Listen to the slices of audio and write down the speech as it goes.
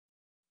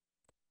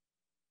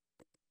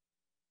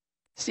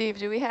Steve,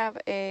 do we have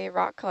a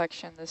rock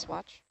collection this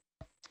watch?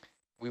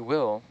 We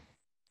will,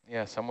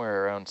 yeah,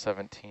 somewhere around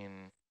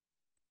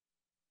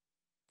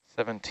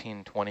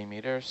 1720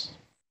 meters.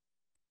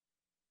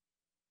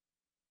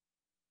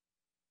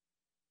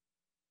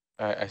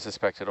 I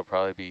suspect it'll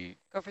probably be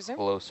Go for zoom.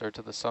 closer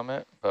to the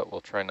summit, but we'll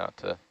try not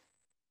to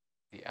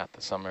be at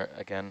the summit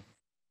again.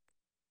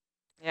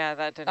 Yeah,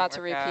 that didn't Not work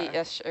to repeat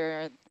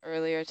out.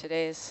 earlier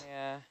today's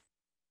Yeah.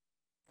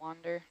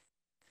 wander.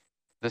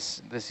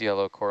 This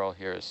yellow coral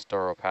here is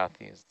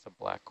Stauropathes. It's a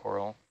black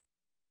coral.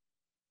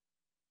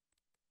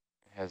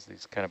 It has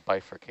these kind of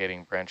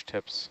bifurcating branch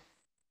tips.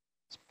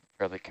 It's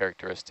fairly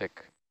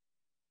characteristic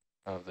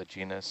of the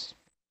genus.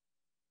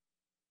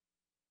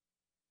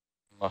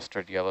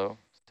 Mustard yellow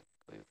is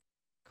typically the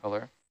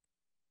color.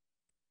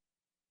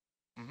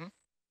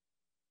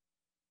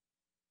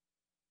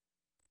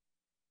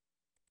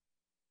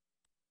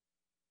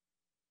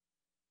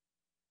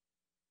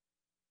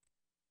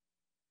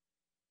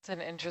 It's an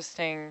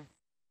interesting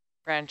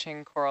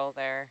branching coral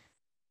there.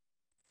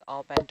 It's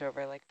all bent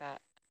over like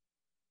that.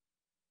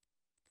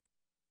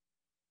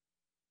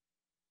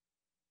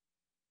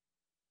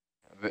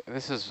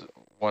 This is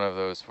one of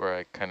those where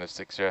I kind of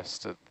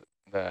suggested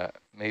that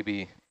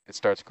maybe it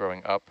starts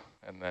growing up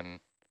and then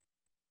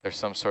there's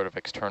some sort of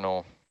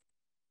external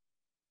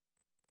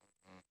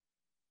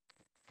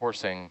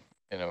forcing,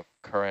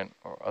 current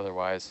or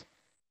otherwise.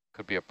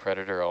 Could be a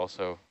predator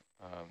also,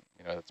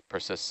 that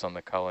persists on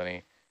the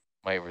colony,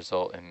 might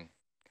result in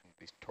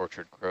these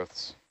tortured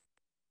growths.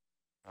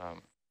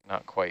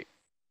 Not quite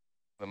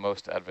the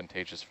most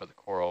advantageous for the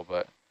coral,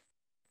 but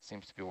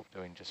seems to be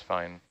doing just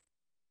fine.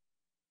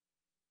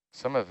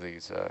 Some of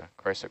these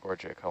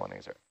Chrysogorgia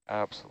colonies are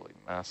absolutely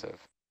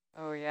massive.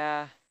 Oh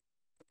yeah,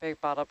 the big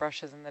bottle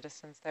brushes in the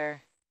distance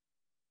there.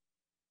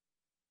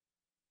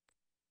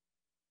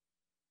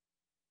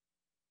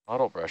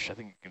 Bottle brush, I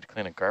think you could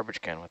clean a garbage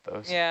can with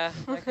those. Yeah,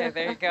 okay,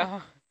 there you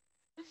go.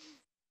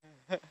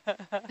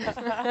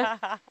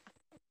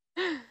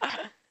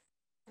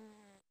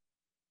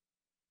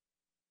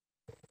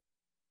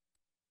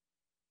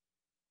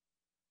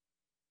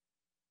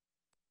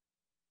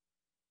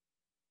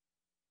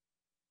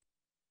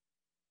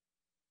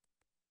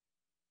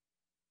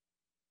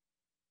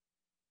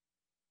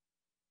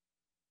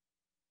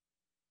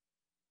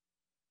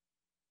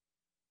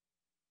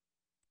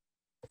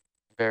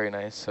 Very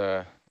nice.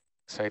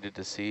 Excited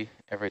to see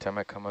every time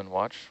I come and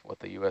watch what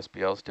the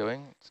USBL is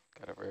doing. It's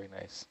got a very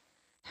nice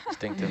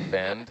distinctive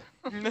band,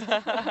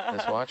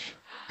 this watch.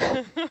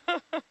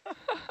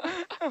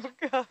 Oh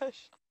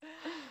gosh.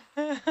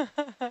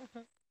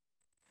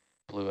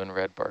 Blue and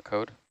red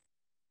barcode.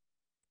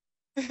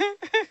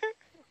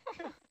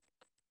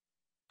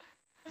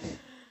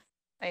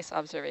 Nice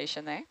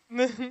observation there.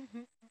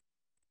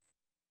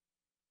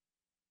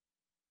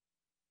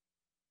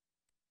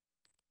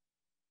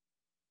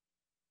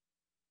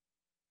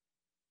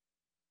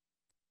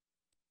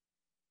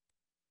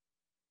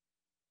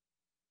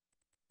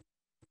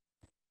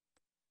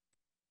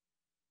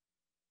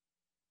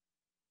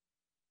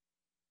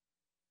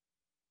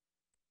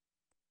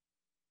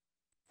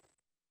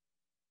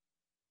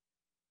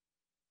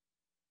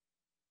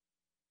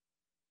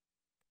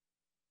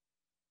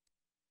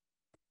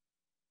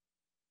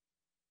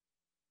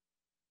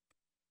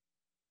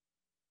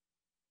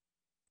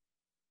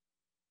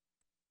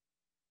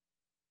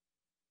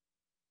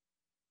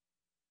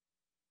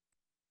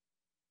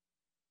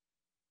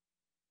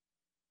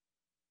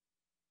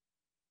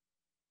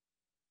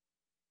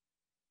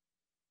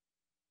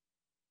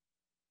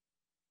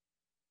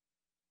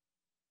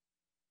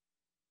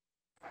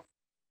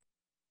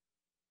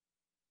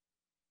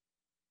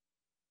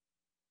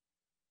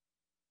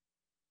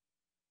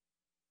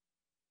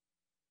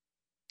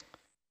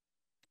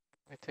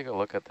 Let me take a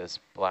look at this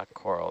black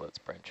coral that's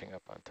branching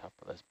up on top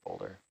of this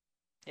boulder.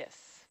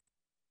 Yes.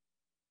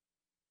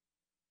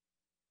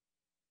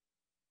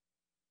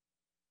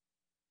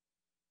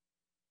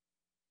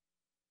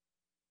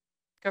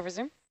 Go for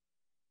zoom.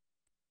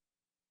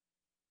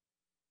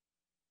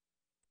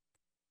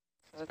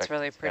 So that's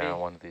really pretty. Yeah,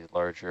 one of these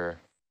larger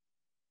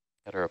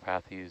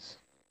heteropathes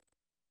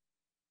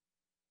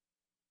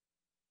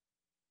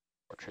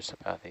or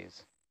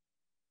trissopathes.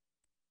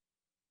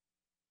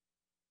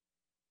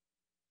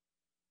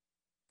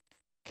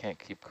 Can't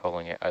keep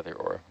calling it either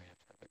or. We have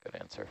to have a good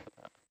answer for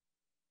that.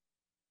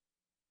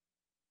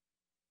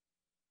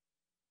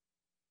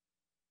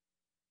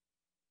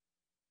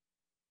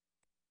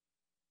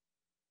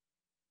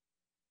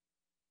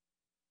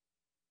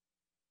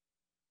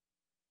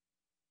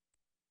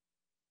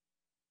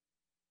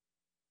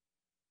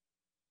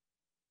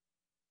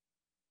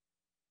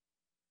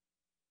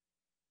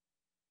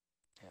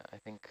 Yeah, I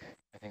think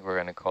we're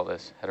going to call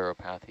this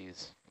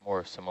heteropathes,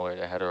 more similar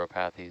to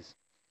heteropathes.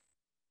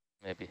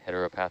 Maybe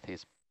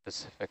Heteropathes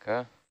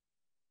pacifica.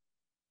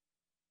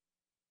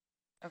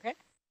 Okay.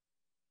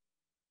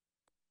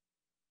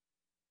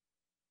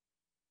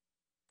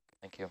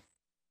 Thank you.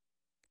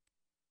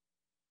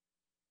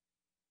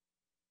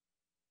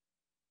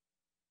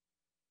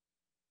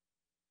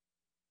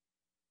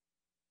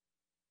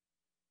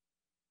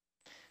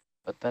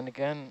 But then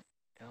again,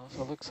 it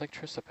also looks like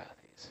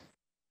trissopathies.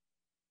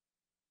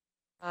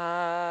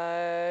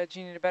 Do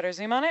you need a better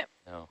zoom on it?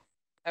 No,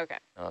 Okay.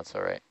 no, that's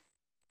all right.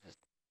 Just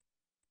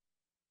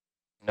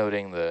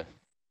noting the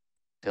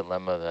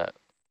dilemma that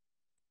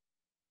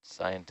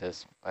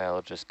scientists,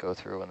 biologists go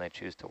through when they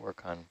choose to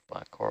work on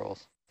black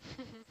corals.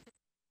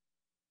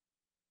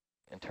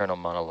 Internal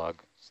monologue,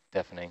 it's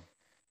deafening.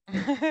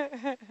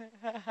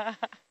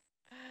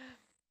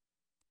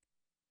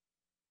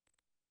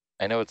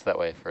 I know it's that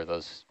way for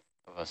those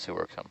of us who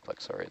work on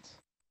plexaurids.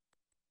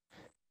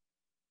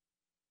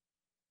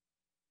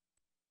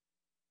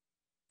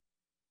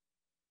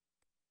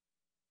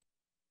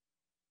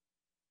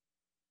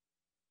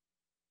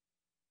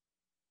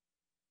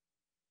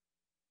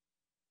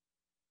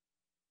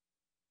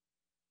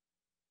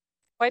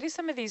 Why do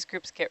some of these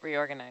groups get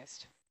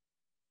reorganized?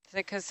 Is it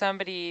because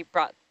somebody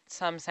brought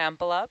some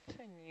sample up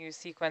and you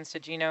sequenced a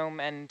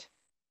genome and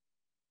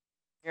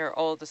your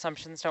old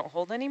assumptions don't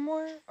hold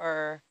anymore,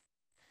 or?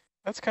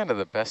 That's kind of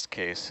the best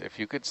case. If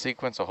you could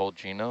sequence a whole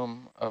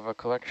genome of a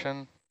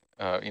collection,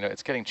 you know,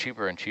 it's getting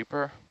cheaper and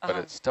cheaper, but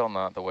it's still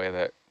not the way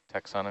that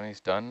taxonomy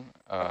is done.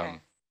 Okay.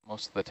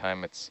 Most of the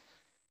time it's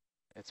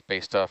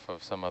based off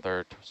of some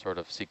other sort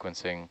of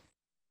sequencing.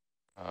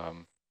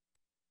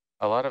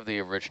 A lot of the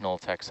original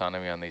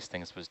taxonomy on these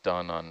things was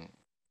done on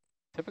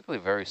typically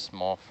very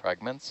small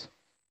fragments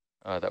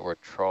that were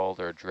trawled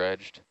or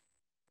dredged,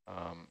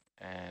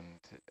 and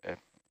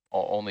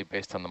only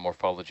based on the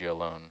morphology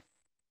alone.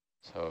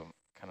 So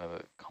kind of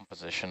the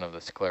composition of the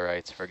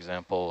sclerites, for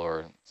example,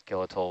 or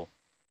skeletal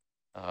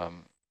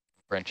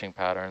branching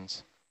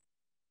patterns.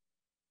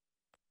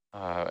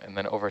 And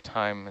then over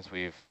time, as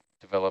we've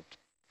developed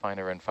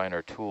finer and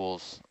finer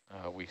tools,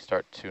 we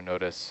start to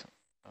notice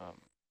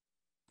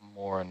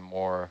more and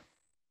more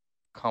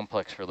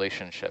complex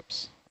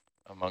relationships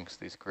amongst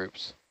these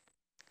groups.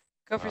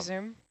 Go for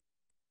zoom.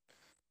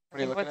 What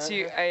are you looking at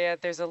here?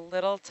 There's a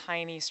little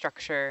tiny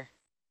structure,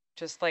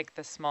 just like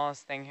the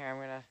smallest thing here.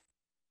 I'm gonna,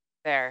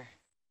 there.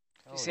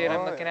 Do you see what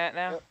I'm looking at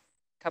now? Yep.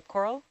 Cup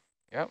coral?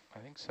 Yep, I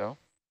think so.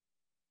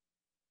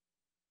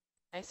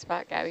 Nice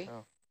spot, Gabby.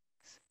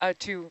 So.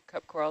 2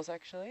 cup corals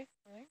actually,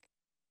 I think.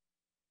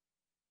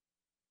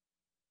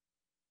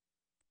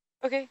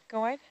 Okay,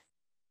 go wide.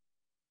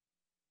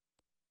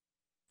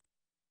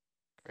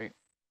 Great.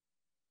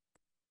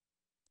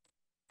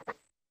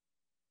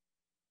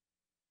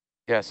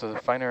 Yeah, so the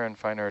finer and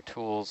finer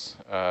tools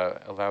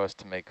allow us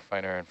to make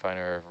finer and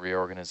finer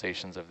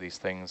reorganizations of these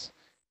things.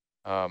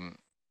 You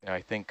know,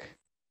 I think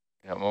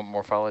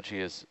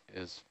morphology is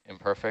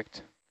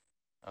imperfect,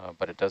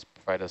 but it does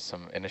provide us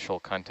some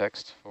initial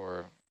context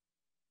for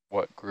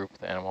what group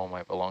the animal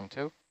might belong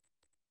to.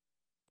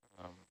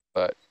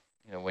 But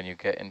you know, when you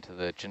get into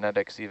the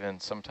genetics, even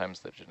sometimes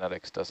the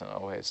genetics doesn't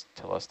always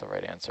tell us the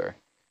right answer.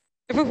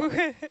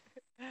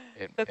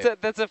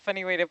 That's a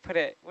funny way to put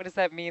it. What does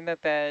that mean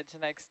that the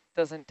genetics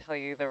doesn't tell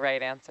you the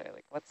right answer?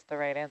 Like, what's the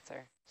right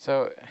answer?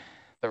 So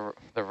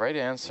the right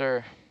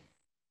answer,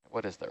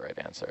 what is the right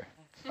answer?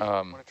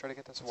 I want to try to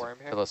get this worm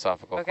here.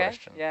 Philosophical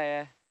question.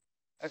 Yeah.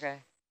 Okay.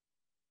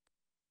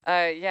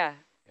 Yeah.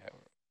 Yeah,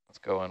 let's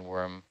go on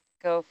worm.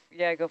 Go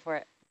for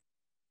it.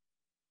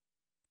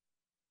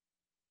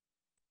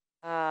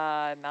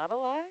 Not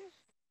alive?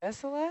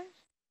 Yes, alive?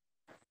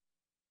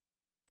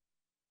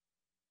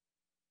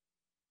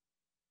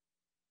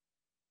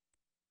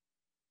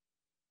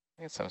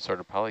 I think it's some sort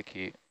of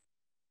polychaete.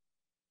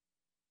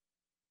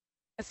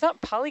 It's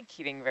not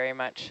polychaeting very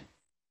much.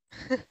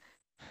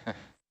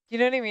 You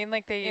know what I mean?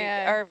 Like they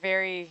are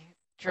very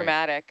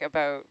dramatic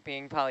about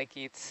being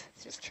polychaetes.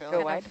 Just chilling.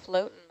 Go wide.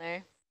 Floating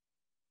there.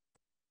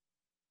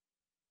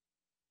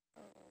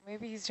 Oh,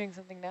 maybe he's doing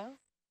something now.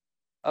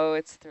 Oh,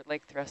 it's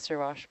like thruster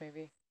wash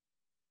maybe.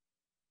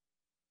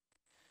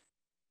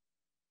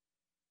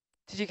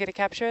 Did you get a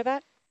capture of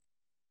that?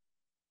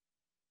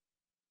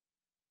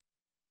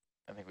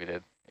 I think we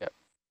did. Yep.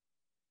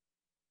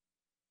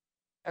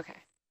 Okay,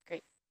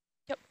 great.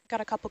 Yep, got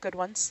a couple good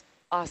ones.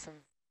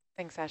 Awesome.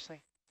 Thanks,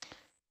 Ashley.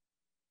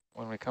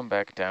 When we come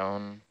back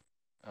down,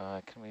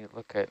 can we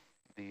look at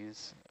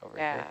these over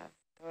here? Yeah,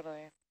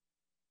 totally.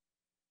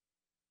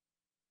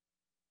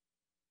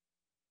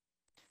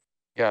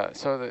 Yeah,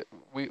 so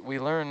we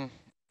learn,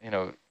 you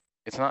know,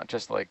 it's not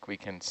just like we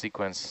can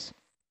sequence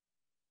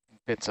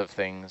bits of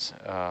things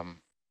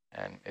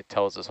and it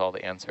tells us all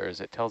the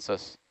answers. It tells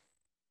us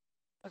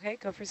Okay,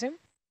 go for zoom.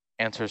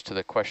 answers to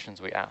the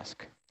questions we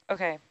ask.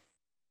 Okay.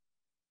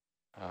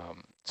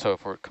 So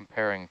if we're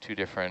comparing 2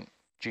 different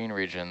gene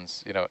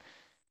regions, you know,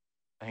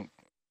 I think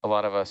a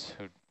lot of us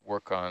who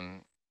work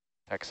on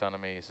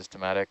taxonomy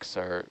systematics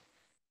are,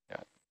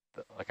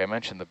 like I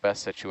mentioned, the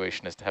best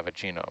situation is to have a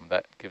genome.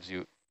 That gives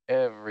you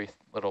every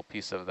little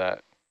piece of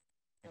that,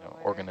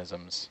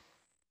 organism's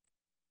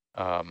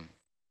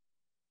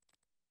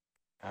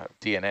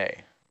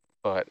DNA.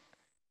 But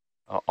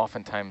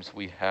oftentimes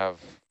we have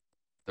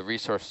the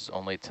resources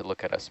only to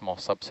look at a small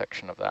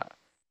subsection of that.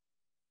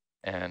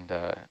 And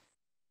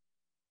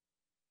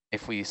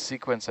if we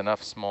sequence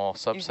enough small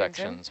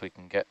subsections, we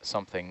can get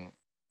something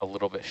a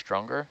little bit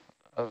stronger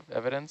of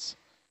evidence.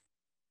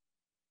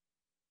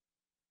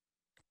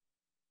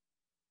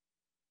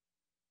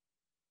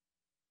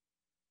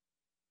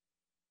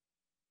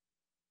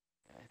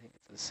 I think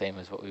it's the same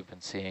as what we've been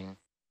seeing.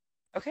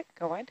 Okay,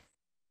 go wide.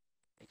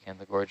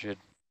 Acanthogourgid.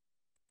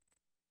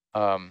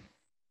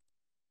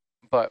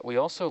 But we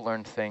also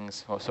learned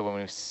things. So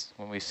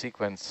when we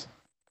sequence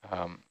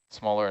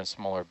smaller and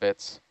smaller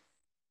bits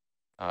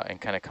and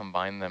kind of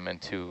combine them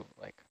into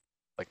like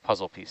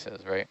puzzle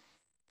pieces, right?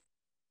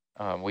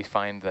 We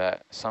find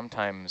that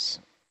sometimes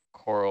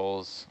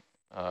corals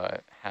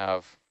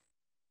have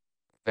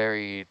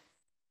very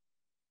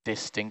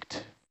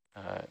distinct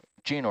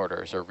gene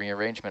orders or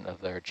rearrangement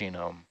of their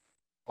genome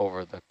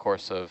over the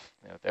course of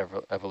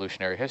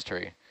evolutionary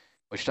history,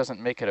 which doesn't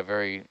make it a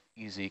very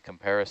easy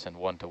comparison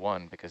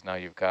one-to-one, because now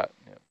you've got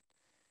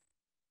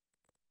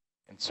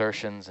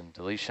insertions and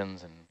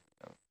deletions and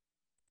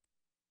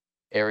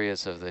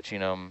areas of the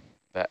genome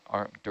that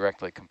aren't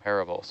directly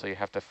comparable. So you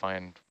have to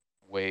find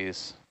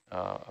ways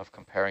of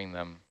comparing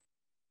them.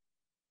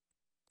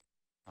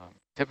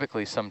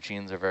 Typically, some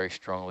genes are very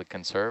strongly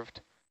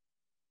conserved,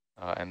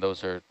 and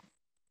those are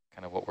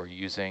kind of what we're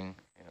using,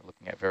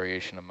 looking at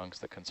variation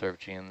amongst the conserved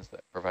genes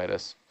that provide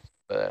us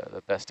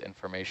the best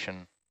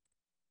information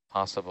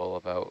possible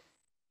about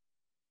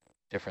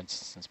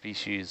differences in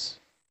species.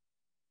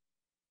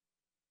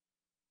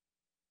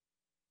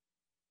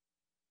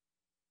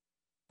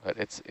 But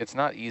it's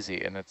not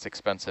easy and it's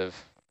expensive,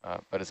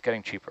 but it's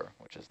getting cheaper,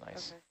 which is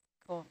nice. Okay,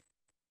 cool.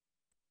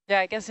 Yeah,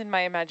 I guess in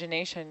my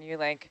imagination, you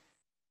like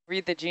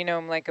read the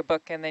genome like a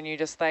book and then you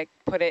just like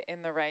put it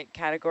in the right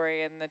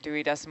category in the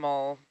Dewey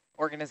Decimal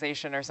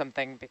organization or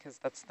something, because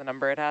that's the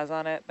number it has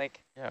on it.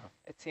 Like, yeah,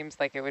 it seems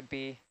like it would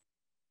be,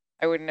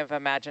 I wouldn't have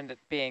imagined it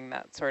being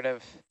that sort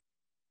of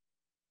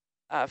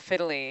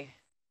fiddly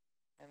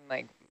and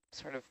like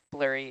sort of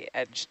blurry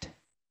edged.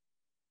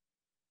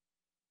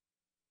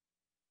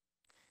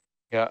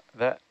 Yeah,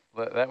 that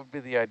would be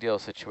the ideal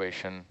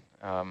situation.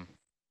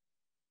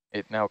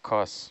 It now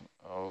costs,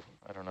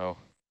 I don't know,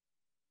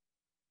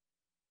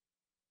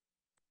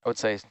 I would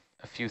say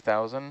a few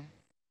thousand,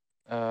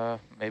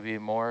 maybe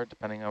more,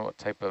 depending on what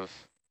type of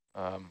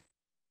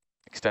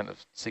extent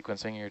of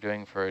sequencing you're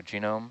doing for a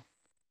genome.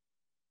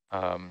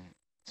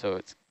 So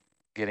it's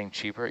getting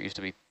cheaper. It used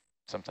to be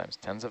sometimes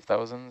tens of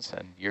thousands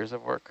and years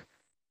of work.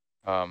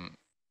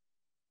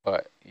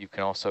 But you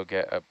can also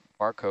get a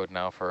barcode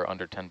now for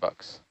under 10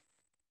 bucks,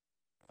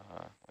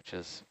 which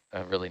is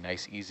a really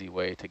nice, easy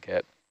way to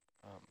get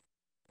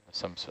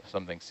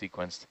something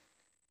sequenced.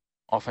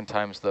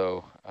 Oftentimes,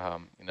 though,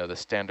 the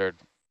standard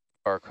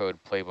barcode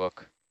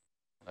playbook,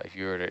 if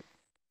you were to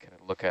kind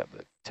of look at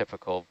the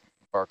typical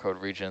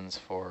barcode regions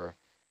for,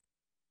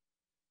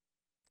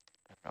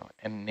 I don't know,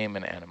 and name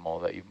an animal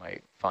that you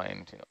might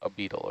find, a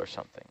beetle or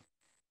something,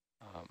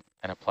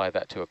 and apply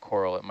that to a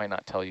coral, it might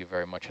not tell you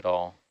very much at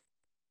all,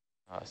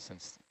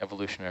 since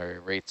evolutionary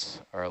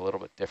rates are a little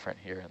bit different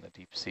here in the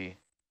deep sea.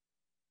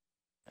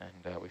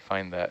 And we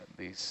find that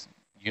these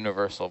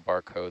universal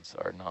barcodes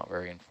are not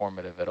very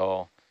informative at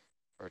all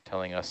for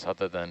telling us,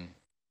 other than,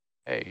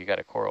 hey, you got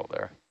a coral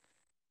there,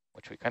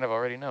 which we kind of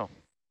already know.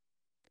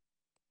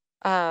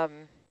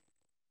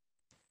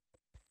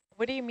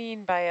 What do you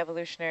mean by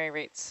evolutionary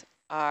rates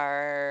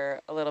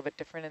are a little bit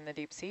different in the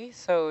deep sea?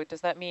 So does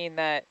that mean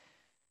that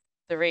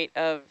the rate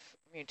of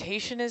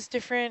mutation is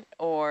different,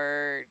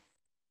 or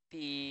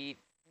the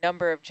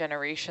number of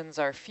generations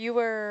are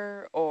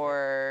fewer,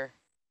 or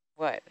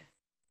what?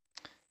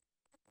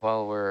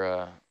 While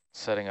we're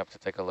setting up to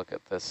take a look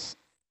at this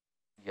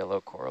yellow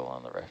coral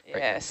on the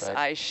right-hand side. Yes,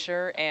 I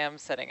sure am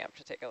setting up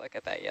to take a look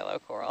at that yellow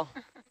coral.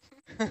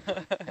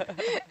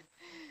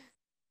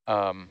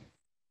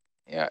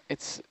 Yeah,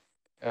 it's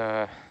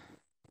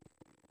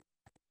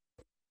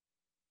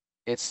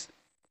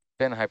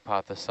been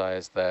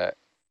hypothesized that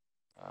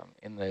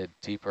in the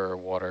deeper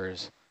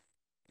waters,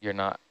 you're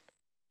not,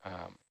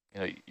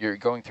 you're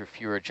going through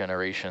fewer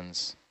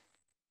generations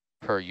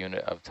per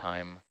unit of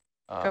time.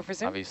 Go for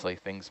zoom. Obviously,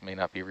 things may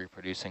not be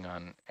reproducing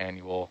on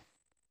annual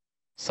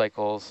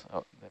cycles.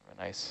 Oh, they're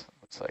nice.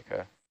 Looks like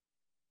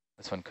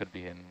this one could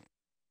be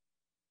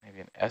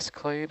maybe an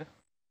S-clade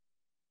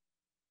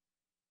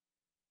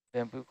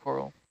bamboo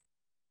coral.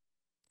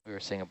 We were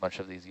seeing a bunch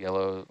of these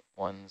yellow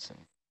ones in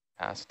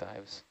past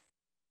dives.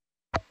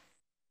 I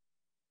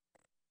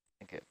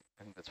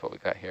think that's what we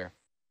got here.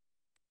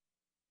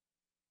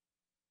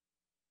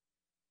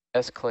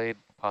 S-clade,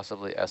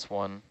 possibly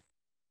S1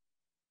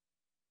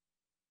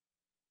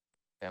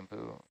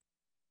 bamboo.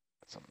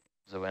 Got some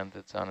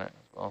zoanthids on it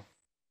as well.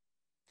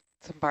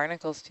 Some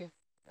barnacles too.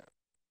 Yeah.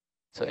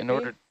 So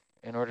Maybe.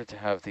 in order to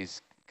have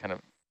these kind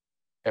of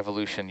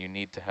evolution, you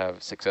need to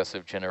have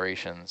successive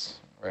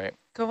generations, right?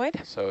 Go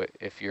ahead. So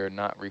if you're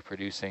not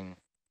reproducing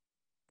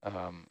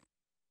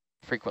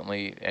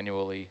frequently,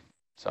 annually,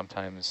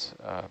 sometimes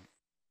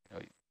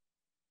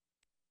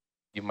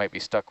you might be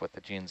stuck with the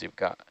genes you've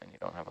got, and you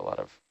don't have a lot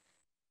of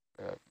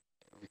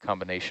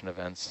recombination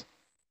events,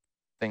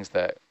 things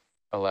that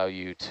allow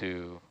you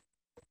to,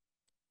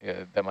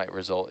 that might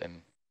result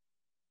in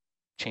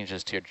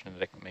changes to your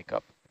genetic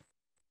makeup.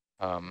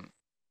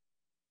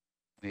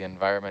 The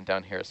environment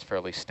down here is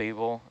fairly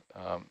stable.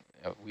 I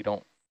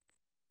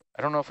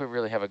don't know if we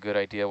really have a good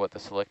idea what the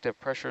selective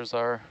pressures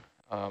are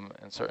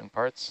in certain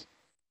parts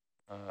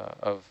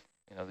of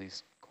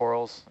these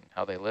corals and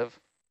how they live.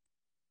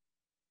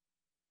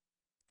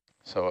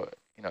 So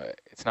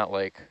it's not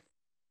like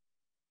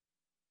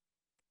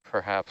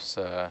perhaps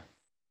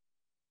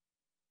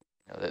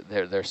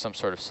there's some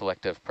sort of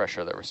selective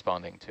pressure they're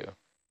responding to.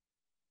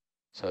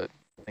 So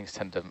things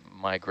tend to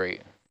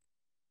migrate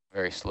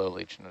very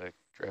slowly. Genetic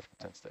drift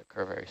tends to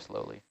occur very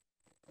slowly.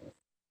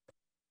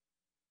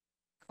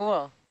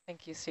 Cool.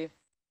 Thank you, Steve.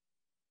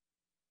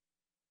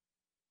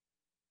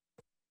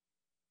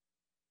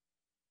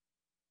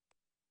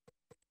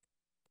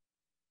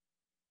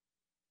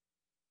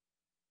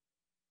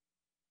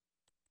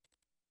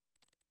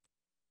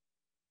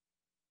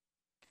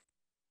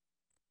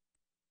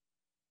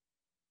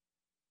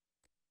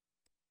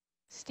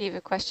 Steve,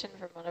 a question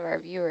from one of our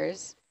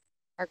viewers.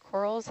 Are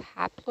corals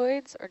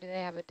haploids or do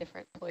they have a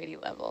different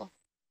ploidy level?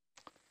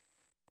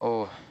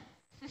 Oh,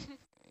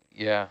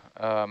 yeah.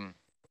 I'm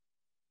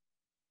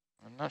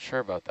not sure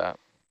about that.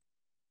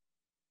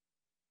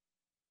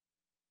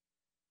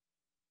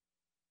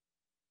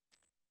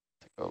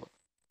 Do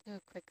a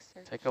quick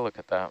search. Take a look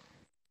at that.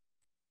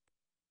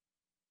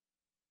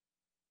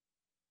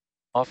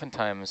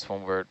 Oftentimes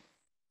when we're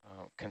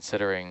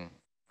considering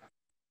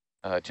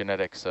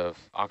genetics of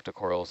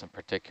octocorals in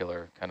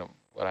particular, kind of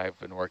what I've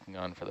been working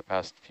on for the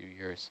past few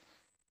years,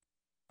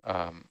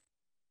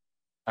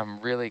 I'm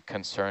really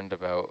concerned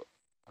about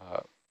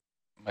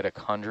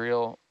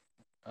mitochondrial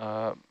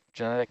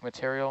genetic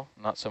material,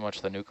 not so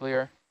much the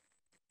nuclear.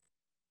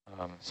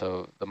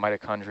 So the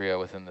mitochondria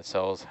within the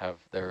cells have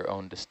their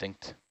own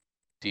distinct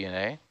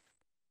DNA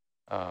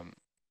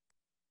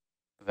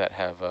that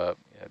have a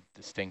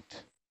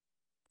distinct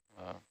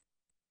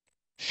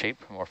shape,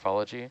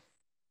 morphology.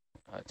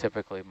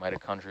 Typically,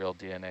 mitochondrial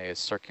DNA is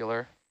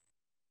circular.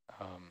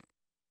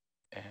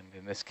 And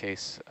in this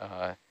case,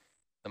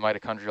 the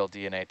mitochondrial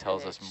DNA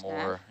tells us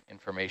more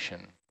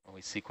information when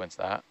we sequence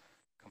that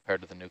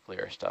compared to the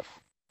nuclear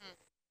stuff.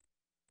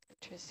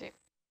 Interesting.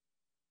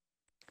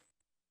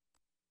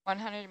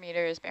 100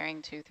 meters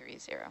bearing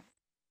 230.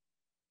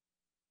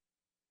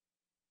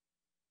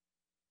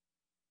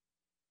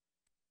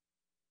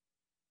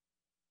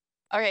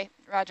 Okay,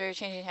 Roger,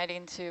 changing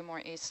heading to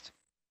more east.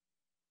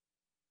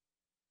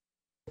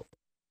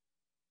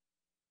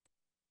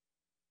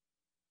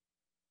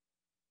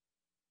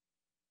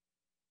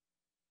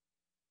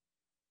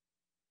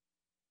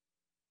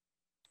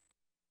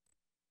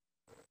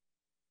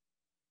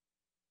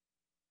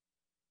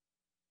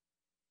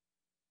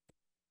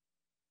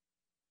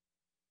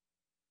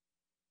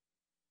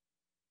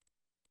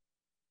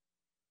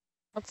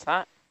 What's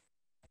that?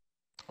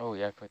 Oh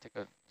yeah, can we take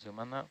a zoom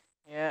on that?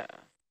 Yeah.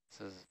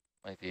 This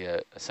might be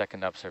a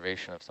second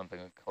observation of something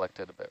we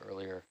collected a bit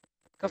earlier.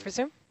 Go for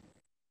zoom.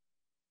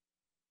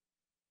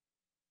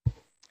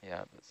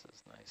 Yeah, this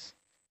is nice.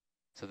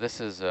 So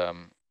this is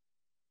an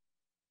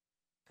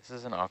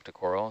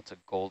octocoral. It's a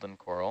golden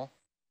coral,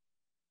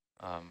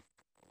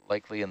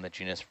 likely in the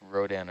genus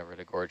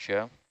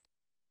Rhodaniridogorgia.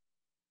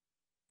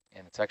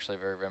 And it's actually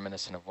very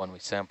reminiscent of one we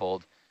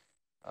sampled.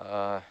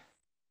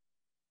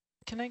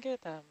 Can I get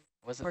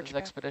was it this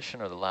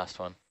expedition or the last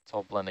one? It's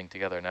all blending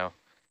together now.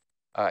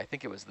 I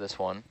think it was this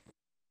one.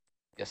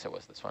 Yes, it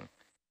was this one.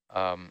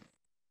 And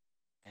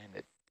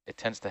it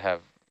tends to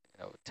have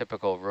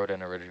typical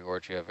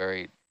Rhodaniridogorgia,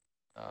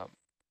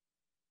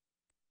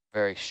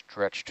 very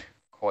stretched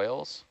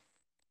coils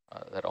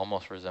that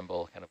almost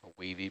resemble kind of a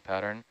wavy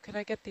pattern. Could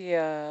I get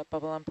the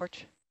bubble on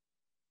porch?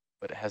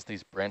 But it has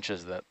these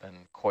branches that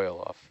then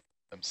coil off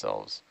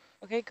themselves.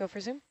 Okay, go for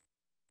zoom.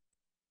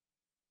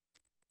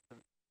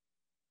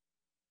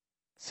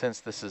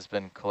 Since this has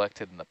been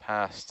collected in the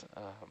past,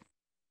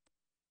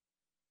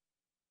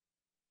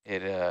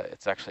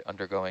 it's actually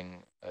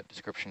undergoing a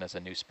description as a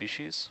new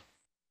species,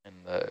 and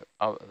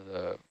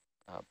the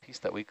piece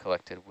that we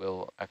collected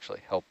will actually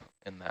help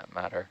in that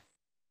matter.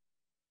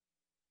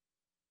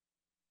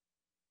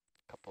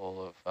 A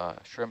couple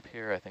of shrimp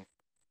here, I think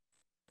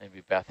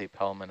maybe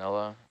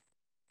Bathypalmonella,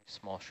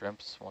 small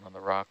shrimps, one on the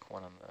rock,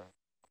 one on the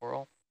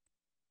coral.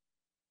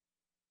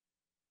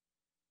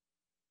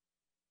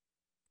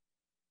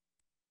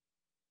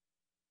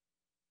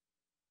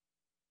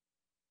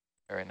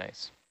 Very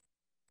nice.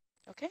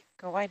 Okay,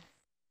 go wide.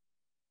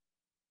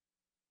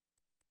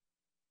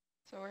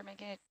 So we're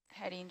making a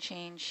heading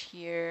change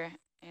here,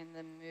 and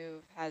the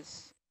move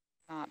has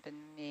not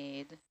been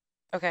made.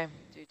 Okay.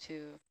 Due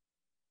to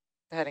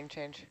the heading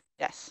change.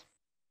 Yes.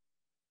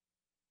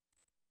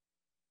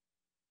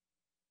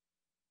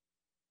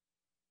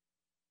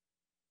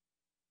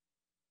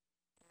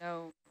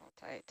 No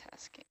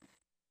multitasking.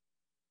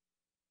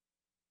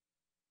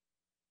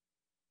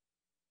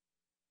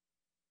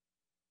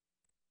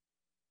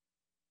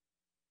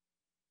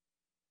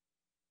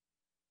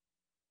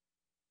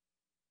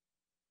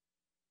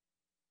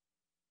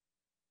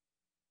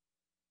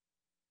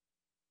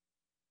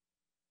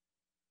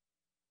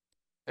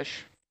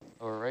 Fish,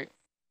 lower right,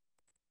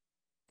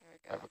 There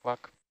we go. 5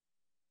 o'clock.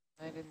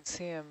 I didn't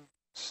see him.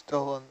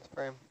 Still on the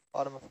frame,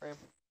 bottom of frame.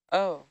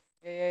 Oh,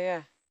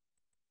 yeah.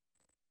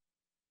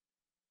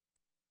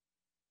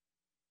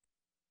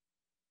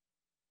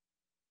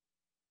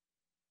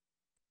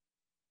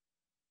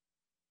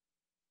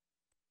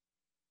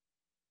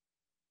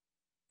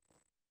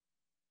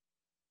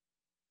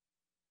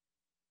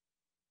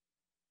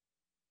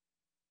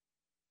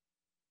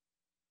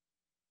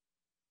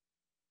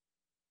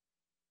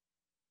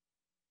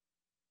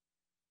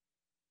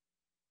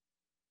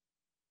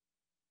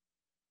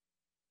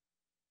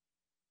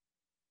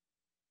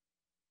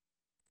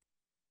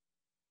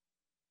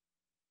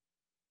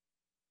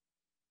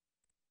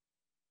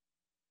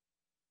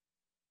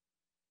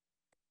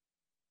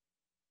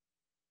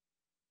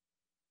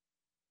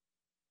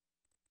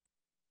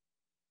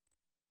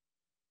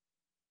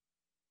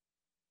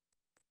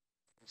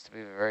 Seems to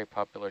be a very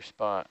popular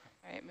spot.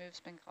 All right,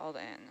 move's been called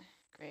in.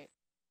 Great.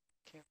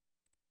 Thank you.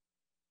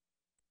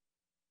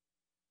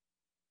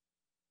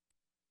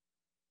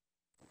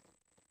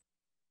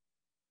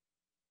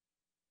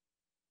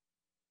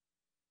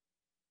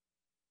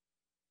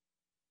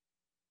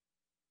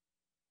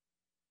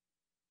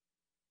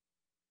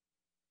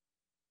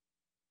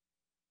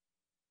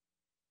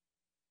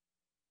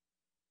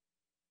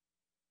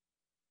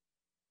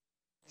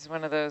 It's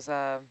one of those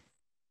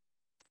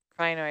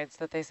crinoids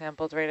that they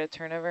sampled right at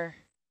turnover.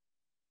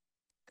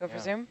 Go for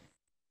zoom.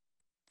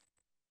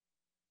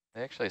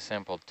 They actually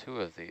sampled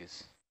 2 of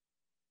these.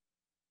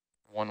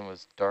 One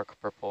was dark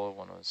purple,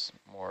 one was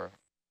more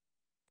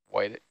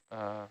white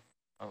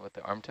with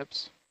the arm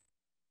tips.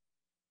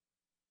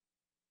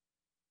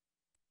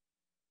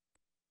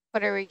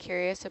 What are we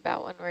curious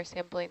about when we're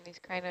sampling these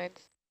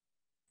crinoids?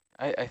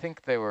 I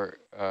think they were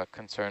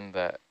concerned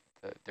that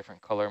the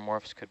different color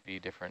morphs could be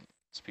different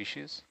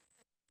species,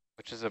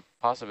 which is a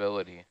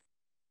possibility,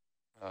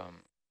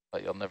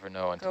 but you'll never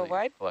know until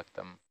you collect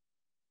them.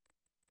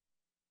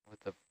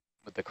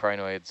 With the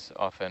crinoids,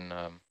 often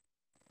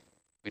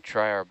we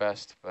try our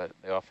best, but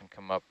they often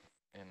come up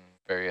in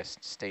various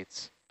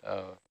states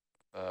of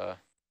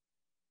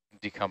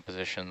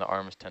decomposition. The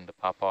arms tend to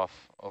pop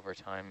off over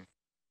time.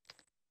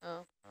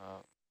 Oh.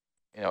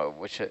 You know,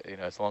 which, you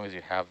know, as long as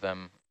you have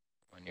them,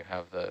 when you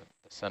have the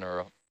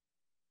center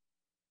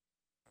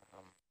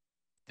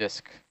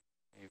disc,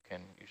 you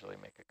can usually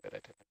make a good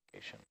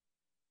identification.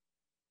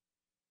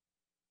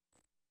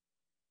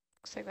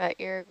 Looks like that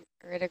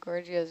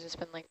Iridogorgia has just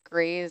been like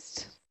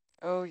grazed.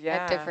 Oh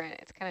yeah. Different.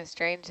 It's kind of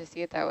strange to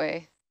see it that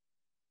way.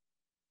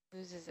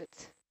 Loses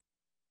its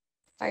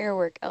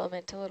firework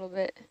element a little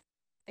bit. I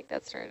think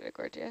that's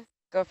Iridogorgia.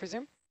 Go for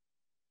zoom.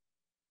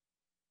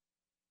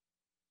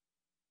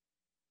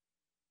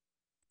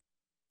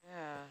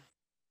 Yeah.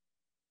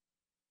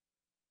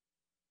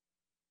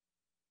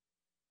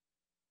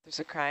 There's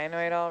a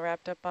crinoid all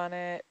wrapped up on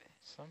it.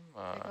 Some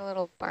like a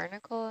little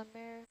barnacle in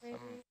there,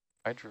 maybe?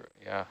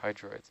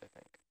 Hydroids, I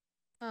think.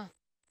 Huh.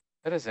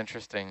 That is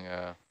interesting.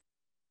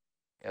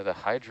 Yeah, the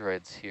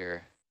hydroids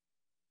here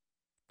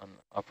on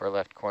the upper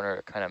left corner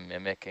are kind of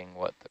mimicking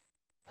what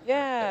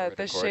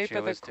the shape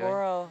of the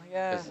coral.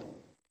 Yeah.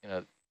 You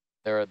know,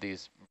 there are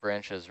these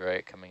branches,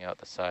 right, coming out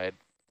the side.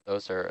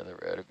 Those are the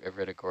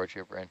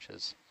Iridogorgia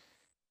branches.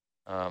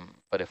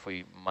 But if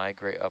we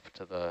migrate up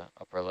to the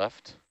upper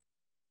left,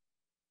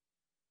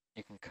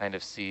 you can kind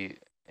of see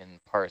in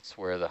parts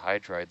where the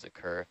hydroids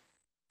occur,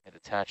 it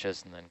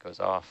attaches and then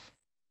goes off.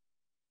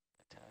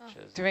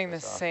 Attaches. Doing the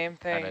same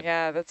thing.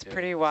 Yeah, that's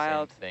pretty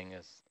wild. Same thing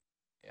as,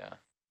 yeah,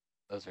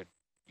 those are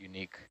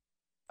unique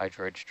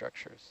hydroid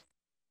structures.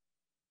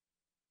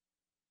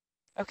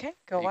 Okay,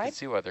 go wide. You can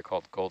see why they're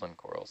called golden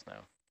corals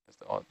now.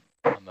 Because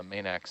on the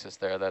main axis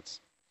there,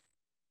 that's,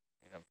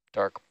 you know,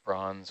 dark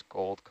bronze,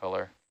 gold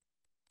color.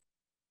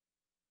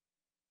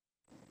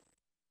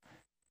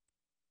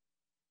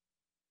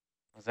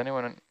 Was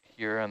anyone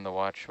here on the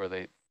watch where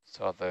they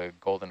saw the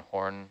golden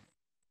horn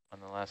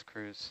on the last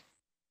cruise?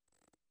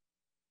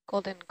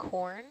 Golden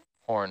corn?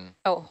 Horn.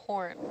 Oh,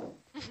 horn.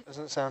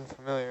 Doesn't sound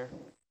familiar.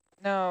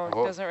 No, it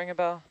doesn't ring a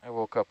bell. I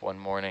woke up one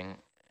morning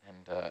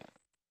and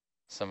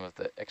some of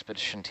the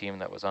expedition team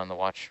that was on the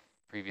watch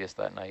previous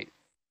that night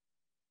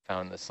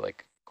found this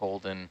like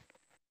golden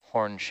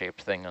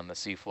horn-shaped thing on the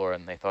seafloor,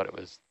 and they thought it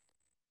was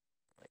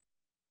like,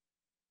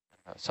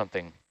 I don't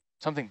know,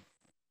 something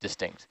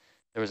distinct.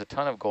 There was a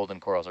ton of golden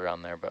corals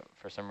around there, but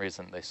for some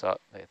reason they thought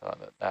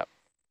that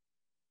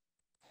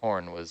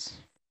horn was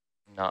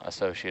not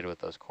associated with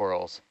those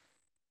corals.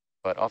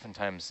 But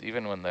oftentimes,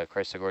 even when the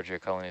Chrysogorgia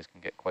colonies can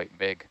get quite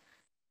big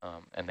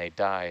and they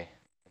die,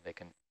 they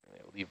can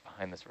leave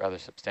behind this rather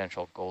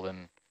substantial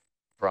golden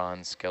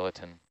bronze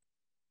skeleton.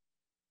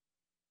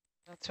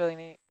 That's really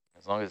neat.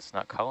 As long as it's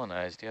not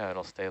colonized, yeah,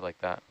 it'll stay like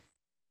that.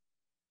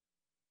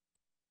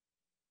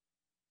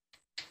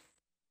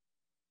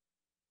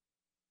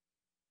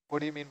 What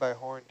do you mean by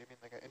horn? Do you mean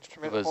like an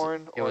instrument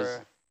horn?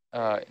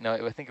 No,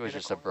 I think it was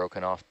just a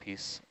broken off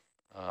piece.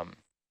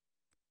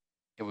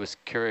 It was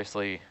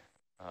curiously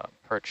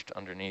perched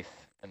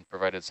underneath and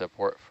provided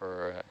support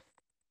for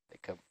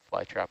like a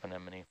flytrap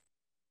anemone.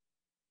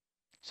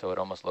 So it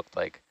almost looked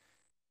like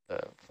the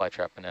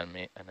flytrap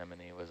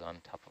anemone was on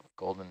top of a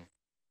golden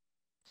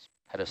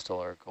pedestal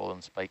or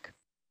golden spike.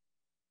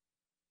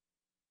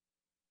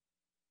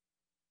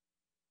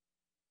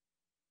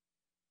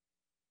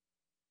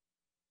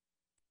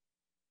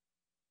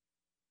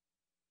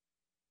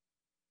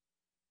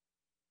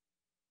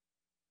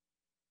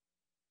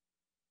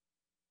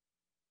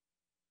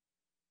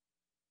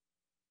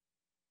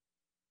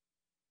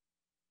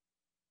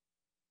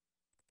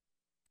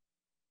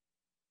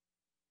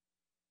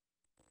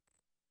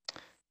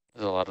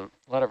 There's a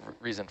lot of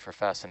reason for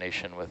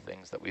fascination with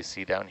things that we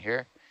see down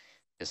here.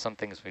 Is some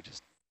things we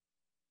just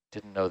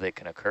didn't know they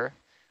can occur,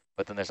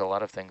 but then there's a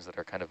lot of things that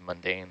are kind of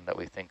mundane that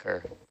we think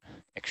are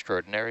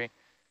extraordinary,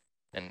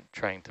 and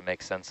trying to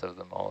make sense of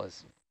them all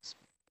is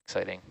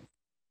exciting.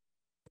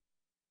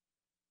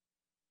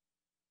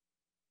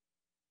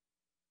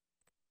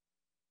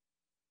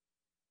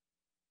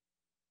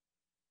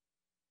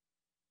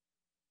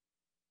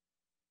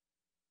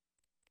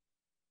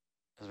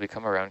 As we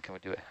come around, can we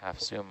do a half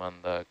zoom on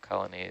the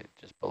colony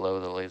just below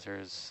the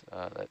lasers?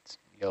 That's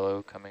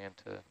yellow coming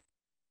into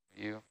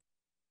view.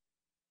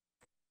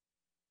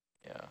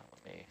 Yeah,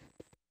 let me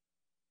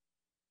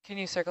Can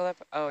you circle up?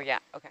 Oh, yeah.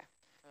 Okay.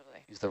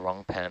 Totally. use the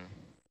wrong pen.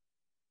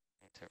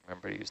 Need to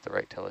remember to use the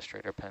right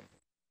telestrator pen.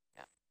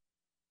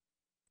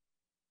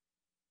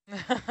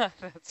 Yeah.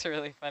 That's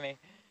really funny.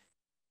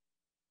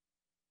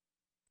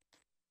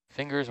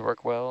 Fingers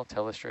work well,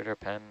 telestrator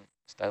pen,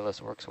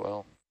 stylus works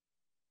well.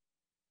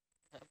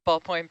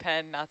 Ballpoint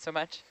pen, not so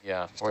much.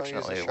 Yeah, Just don't use a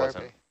fortunately it Sharpie.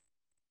 wasn't.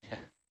 Yeah.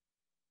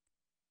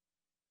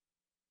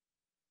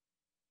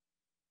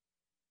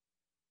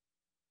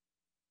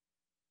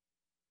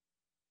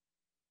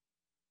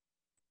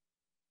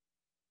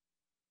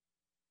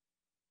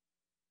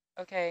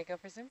 Okay, go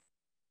for zoom.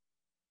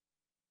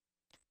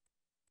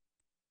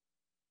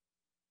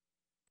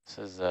 This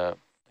is a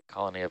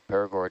colony of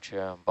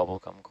Paragorgia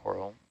bubblegum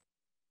coral.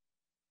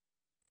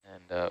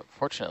 And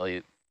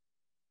fortunately,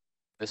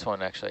 this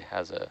one actually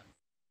has a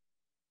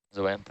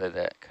zoantha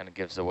that kind of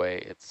gives away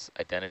its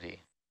identity.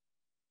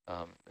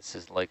 This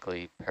is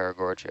likely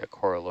Paragorgia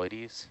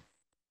coralloides.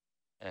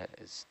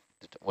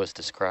 Was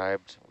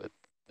described with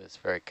this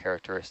very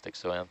characteristic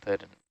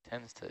zoanthid, and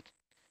tends to,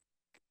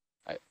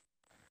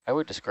 I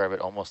would describe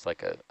it almost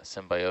like a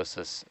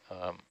symbiosis,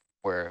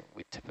 where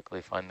we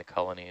typically find the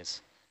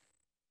colonies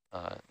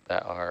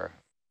that are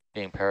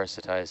being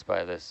parasitized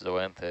by this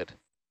zoanthid,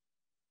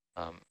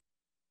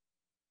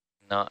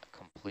 not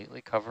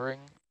completely covering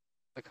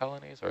the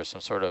colonies, or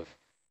some sort of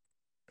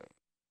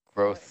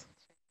growth,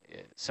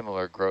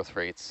 similar growth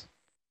rates,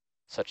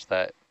 such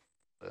that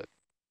the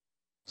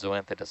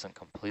zoanthid doesn't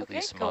completely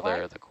Okay,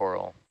 smother the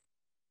coral.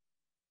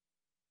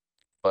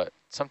 But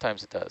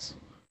sometimes it does.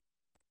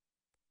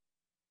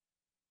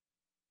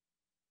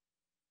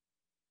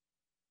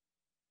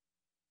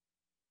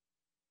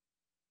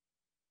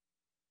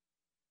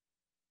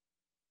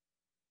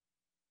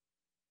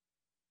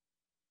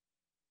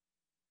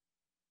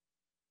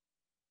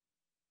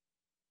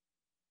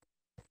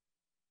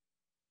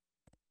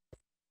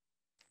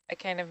 I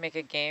kind of make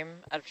a game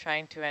out of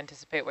trying to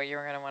anticipate what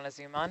you're going to want to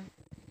zoom on.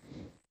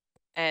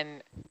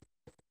 And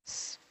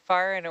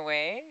far and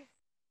away,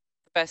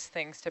 the best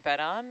things to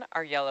bet on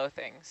are yellow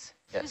things.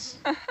 Yes.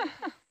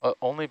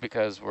 Only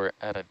because we're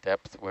at a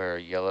depth where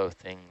yellow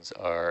things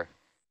are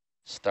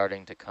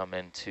starting to come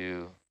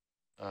into,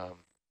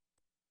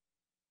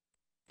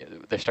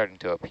 they're starting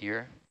to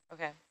appear.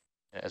 Okay.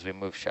 As we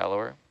move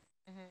shallower.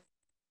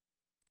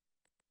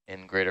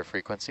 In greater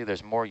frequency,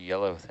 there's more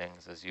yellow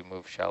things as you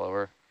move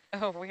shallower.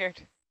 Oh, weird.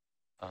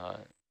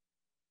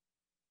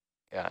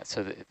 Yeah,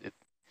 so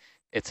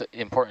it's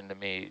important to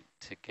me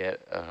to get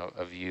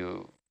a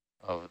view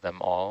of them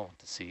all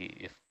to see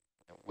if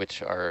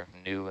which are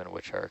new and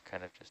which are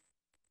kind of just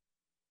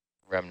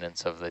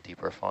remnants of the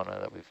deeper fauna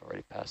that we've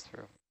already passed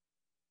through.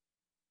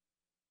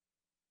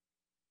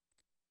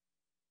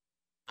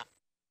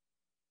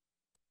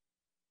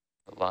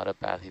 A lot of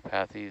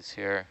bathypathes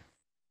here.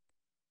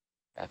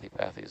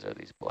 Bathypathes are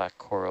these black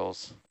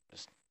corals,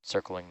 just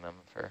circling them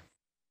for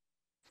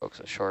folks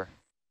ashore.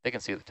 They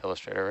can see the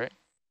telestrator, right?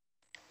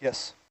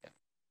 Yes.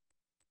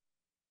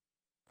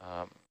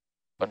 Yeah.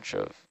 Bunch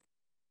of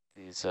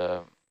these,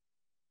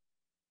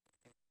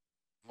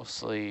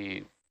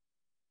 mostly,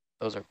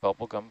 those are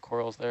bubblegum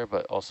corals there,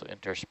 but also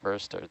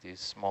interspersed are these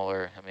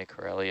smaller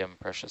hemicorallium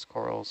precious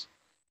corals.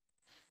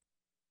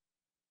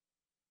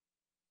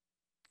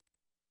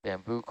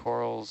 Bamboo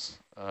corals,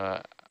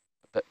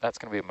 that's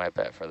going to be my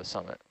bet for the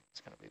summit. It's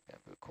going to be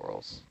bamboo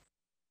corals.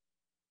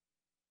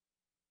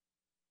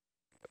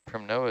 The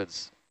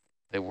primnoids,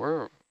 they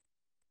were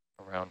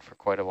around for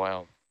quite a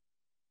while.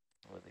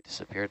 Well, they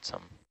disappeared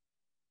some.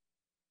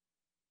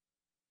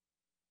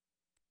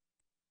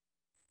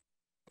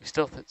 We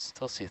still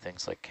see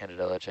things like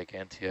Candidella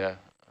gigantea,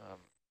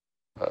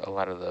 but a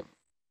lot of the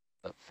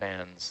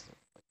fans,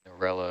 like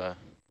Norella,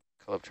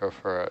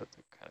 Calyptrophora,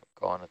 they're kind of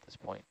gone at this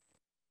point.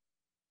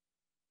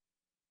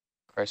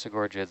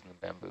 Chrysogorgids and the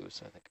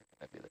bamboos, I think, are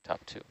going to be the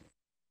top two.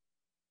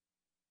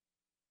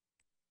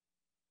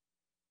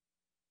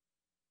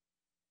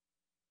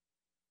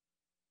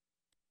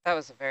 That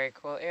was a very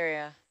cool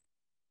area.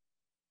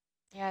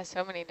 Yeah,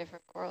 so many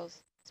different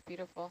corals. It's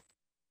beautiful.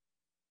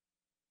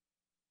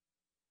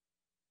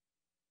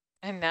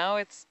 And now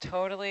it's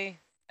totally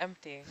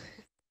empty.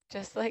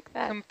 Just like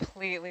that.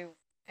 Completely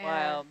Yeah.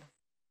 wild.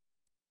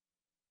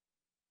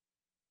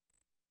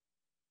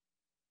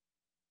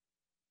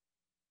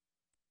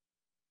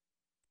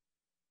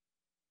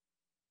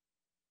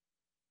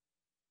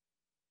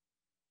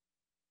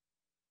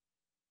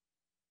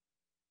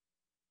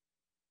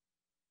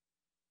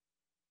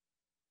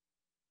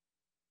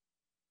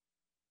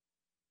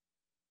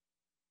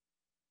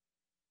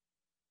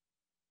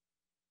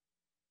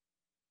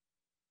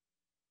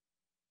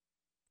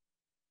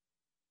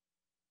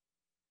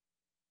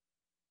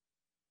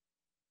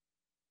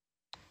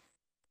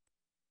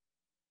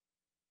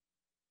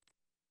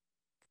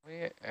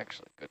 We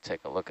actually go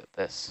take a look at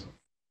this.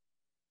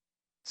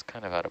 It's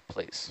kind of out of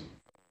place.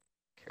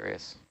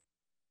 Curious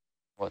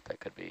what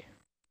that could be. It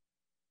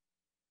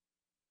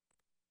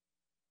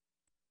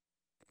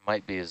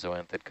might be a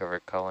zoanthid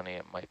covered colony,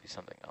 it might be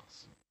something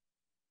else.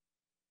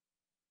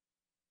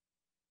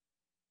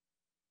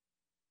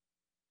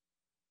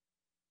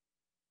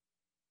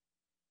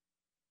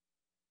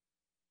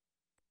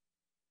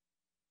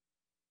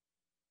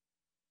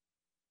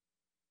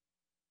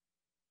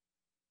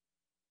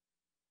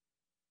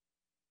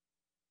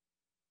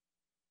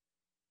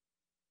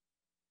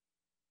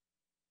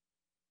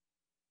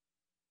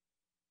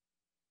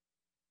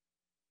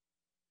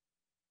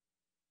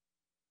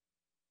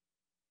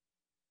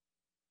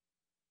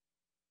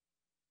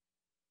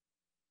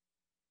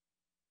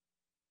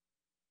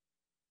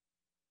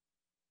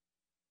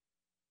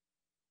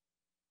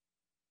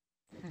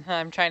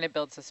 I'm trying to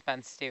build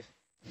suspense, Steve.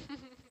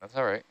 That's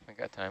all right, we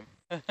got time.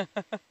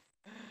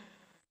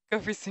 Go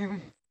for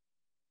zoom.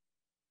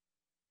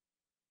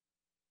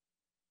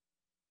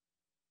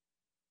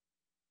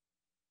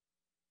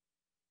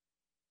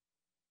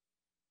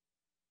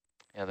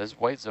 Yeah, this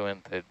white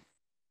zoanthid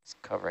is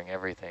covering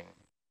everything.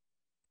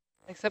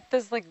 Except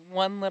there's like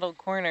one little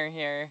corner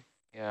here.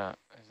 Yeah,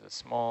 there's a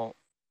small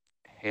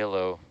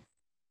halo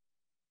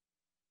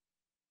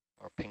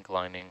or pink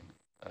lining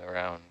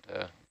around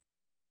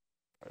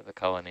part of the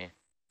colony.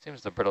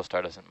 Seems the brittle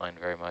star doesn't mind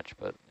very much,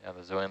 but yeah,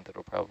 the zoanthid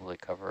will probably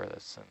cover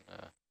this in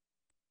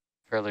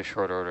fairly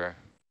short order.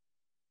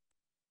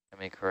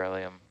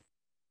 Hemicorallium.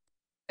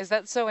 Is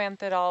that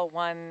zoanthid all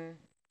one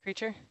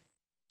creature?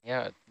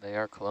 Yeah, they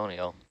are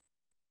colonial.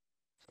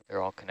 So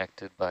they're all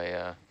connected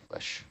by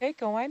flesh, Okay,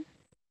 go on.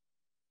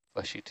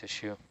 fleshy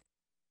tissue.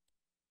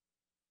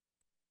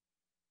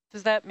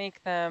 Does that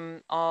make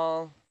them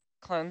all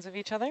clones of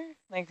each other?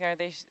 Like, are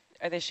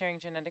they sharing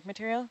genetic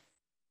material?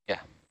 Yeah.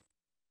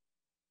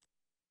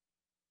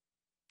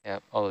 Yeah,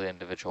 all of the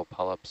individual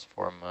polyps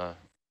form a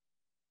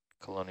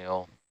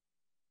colonial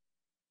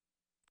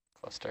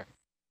cluster.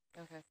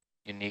 Okay.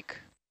 Unique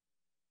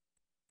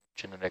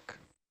genetic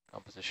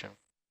composition.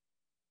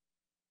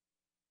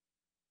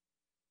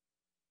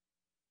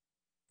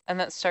 And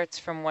that starts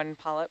from one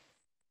polyp?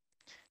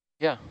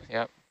 Yeah,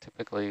 yeah.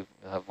 Typically,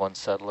 you'll have one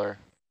settler.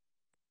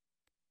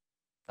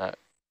 That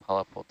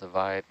polyp will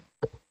divide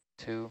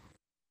two,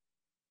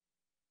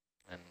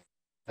 and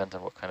depends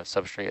on what kind of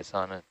substrate it's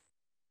on it.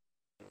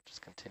 It'll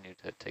just continue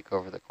to take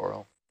over the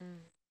coral. Mm.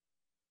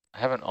 I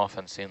haven't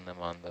often seen them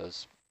on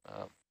those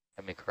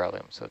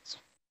hemicorallium, so it's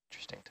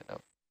interesting to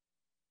note.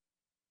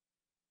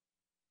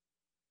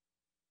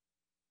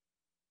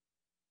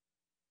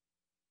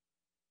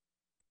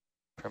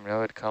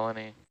 Primnoid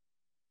colony.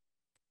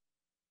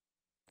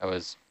 I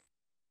was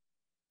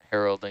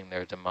heralding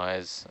their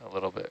demise a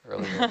little bit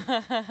earlier,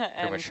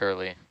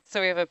 prematurely.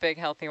 So we have a big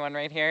healthy one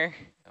right here.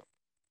 Yep.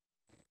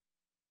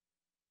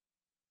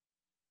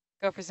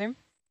 Go for zoom.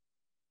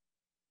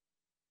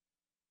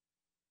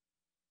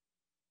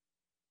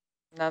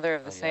 Another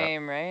of the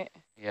same, Yeah. right?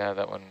 Yeah,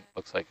 that one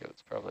looks like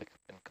it's probably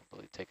been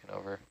completely taken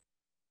over.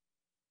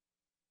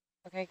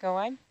 Okay, go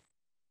on.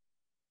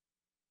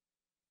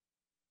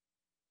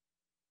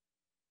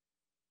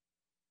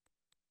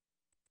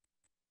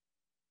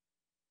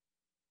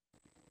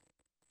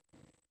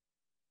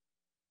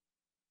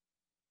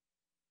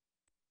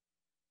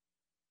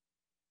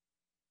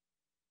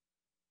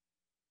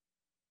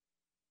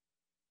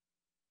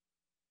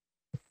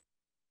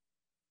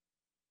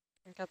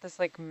 We've got this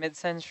like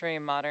mid-century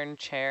modern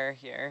chair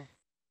here.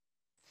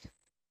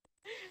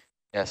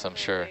 Yes, I'm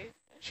sure.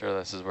 Sure,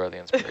 this is where the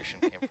inspiration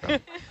came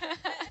from.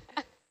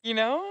 You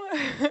know?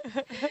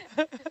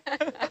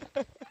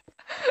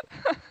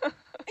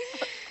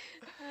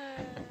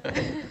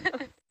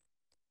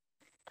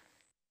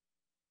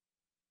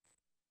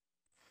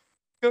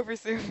 Go for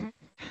zoom.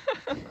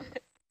 I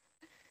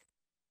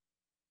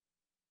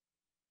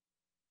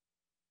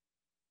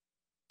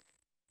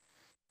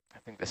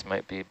think this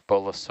might be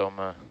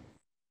Bolosoma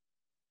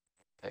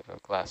type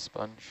of glass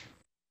sponge.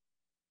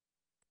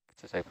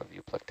 It's a type of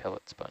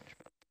euplectellate sponge,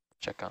 but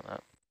check on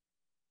that.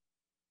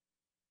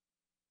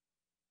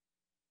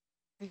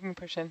 You can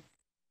push in.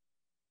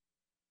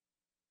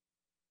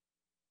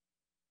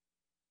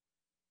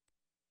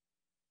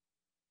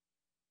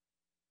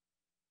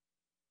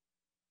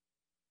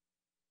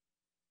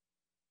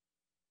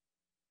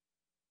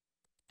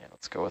 Yeah,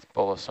 let's go with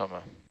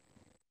Bolosoma,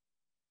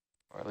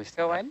 or at least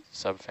in Go that in.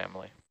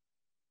 subfamily.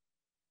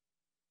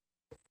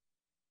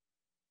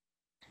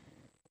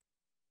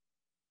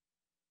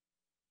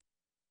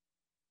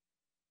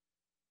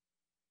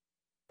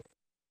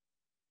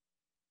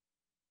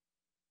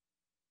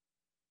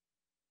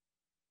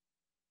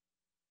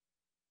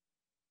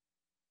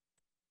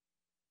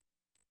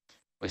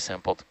 We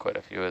sampled quite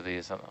a few of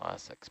these on the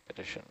last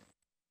expedition.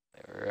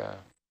 They were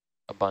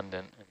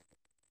abundant. And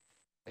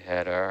we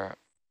had our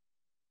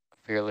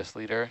fearless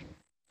leader,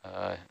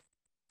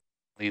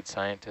 lead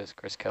scientist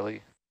Chris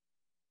Kelly,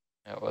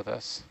 out with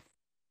us,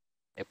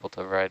 able to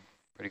provide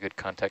pretty good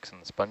context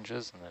in the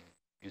sponges and then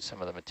use some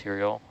of the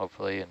material,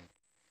 hopefully, and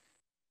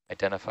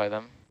identify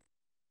them.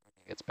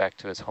 He gets back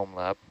to his home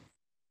lab.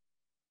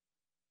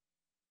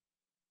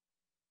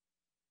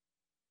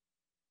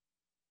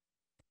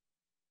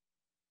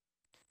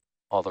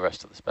 All the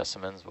rest of the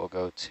specimens will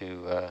go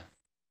to the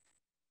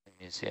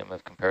Museum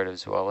of Comparative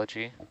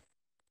Zoology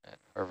at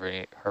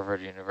Harvard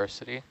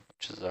University,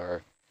 which is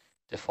our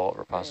default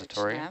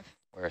repository,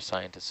 where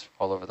scientists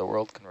all over the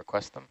world can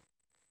request them.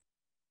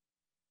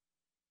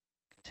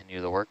 Continue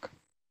the work.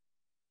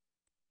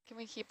 Can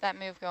we keep that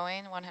move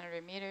going?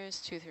 100 meters,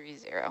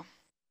 230.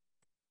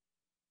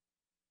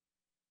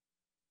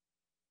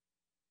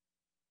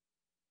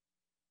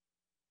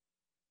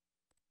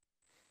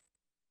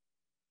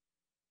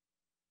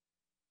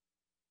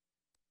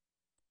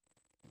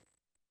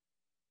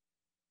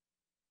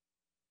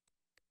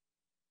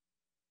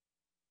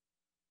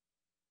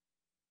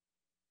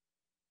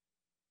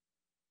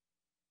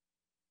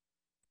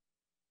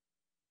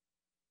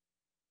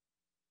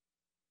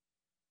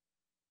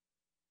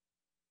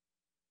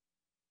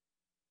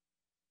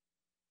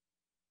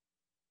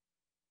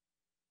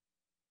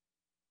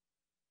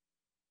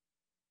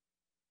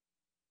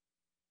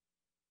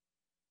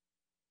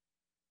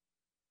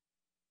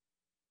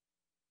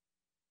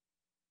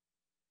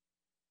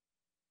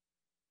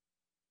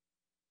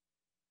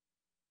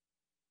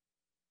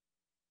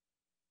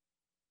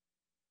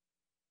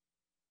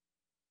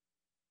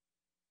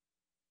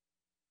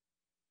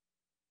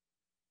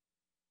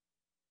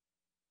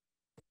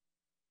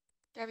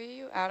 Gabby, are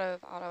you out of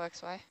Auto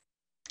XY?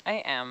 I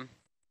am.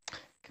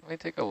 Can we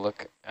take a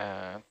look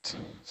at,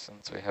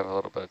 since we have a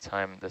little bit of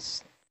time,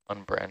 this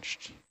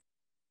unbranched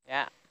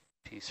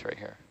piece right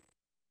here?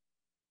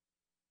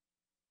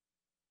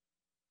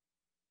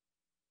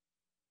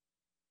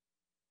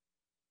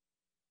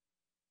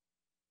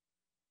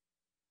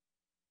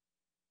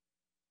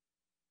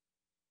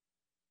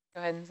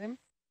 Go ahead and zoom.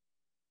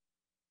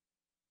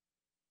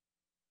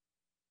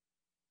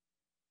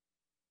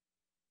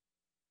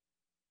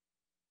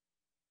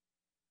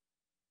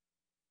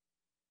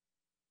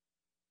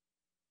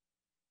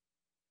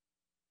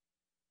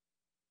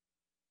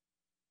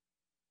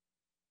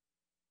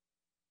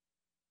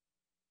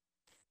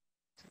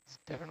 It's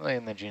definitely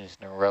in the genus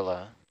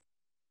Narella.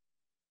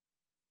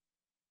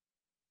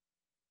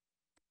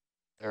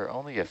 There are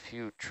only a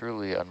few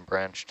truly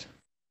unbranched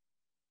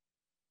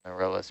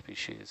Narella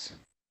species.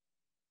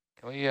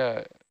 Can we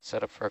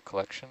set up for a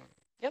collection?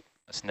 Yep.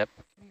 A SNP?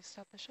 Can you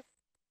stop the ship?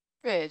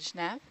 Bridge,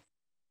 Nav.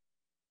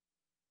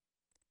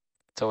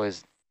 It's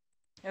always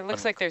It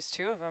looks like there's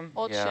two of them.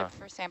 Old ship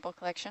for sample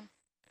collection.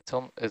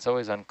 It's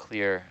always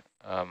unclear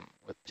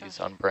with these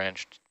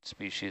unbranched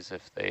species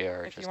if they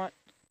are If just you want.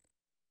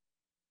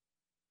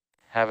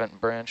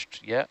 haven't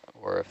branched yet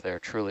or if they're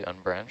truly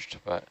unbranched,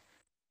 but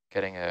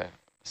getting a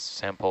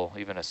sample,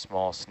 even a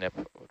small SNP,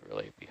 would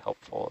really be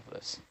helpful of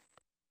this.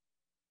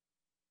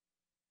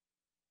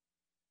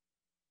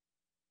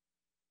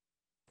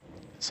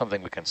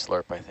 Something we can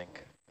slurp, I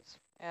think.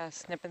 Yeah,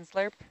 snip and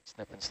slurp.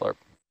 Snip and slurp.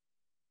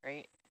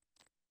 Great.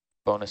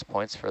 Bonus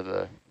points for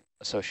the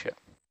associate.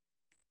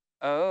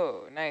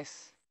 Oh,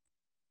 nice.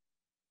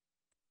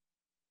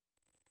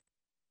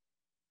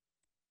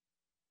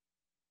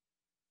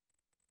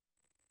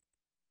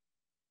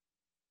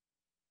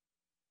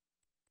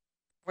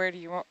 Where do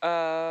you want,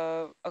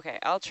 okay,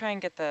 I'll try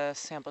and get the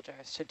sample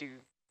jars to do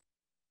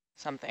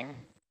something,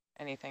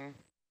 anything.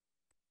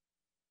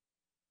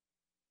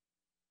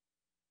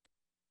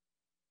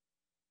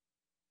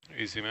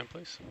 Easy man,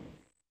 please.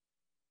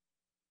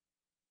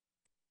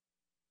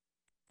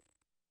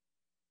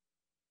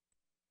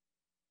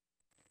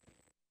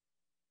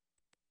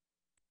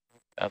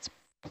 That's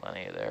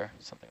plenty there,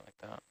 something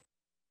like that.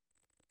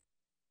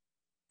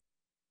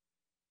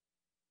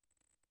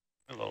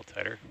 A little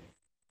tighter.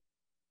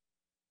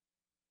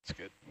 That's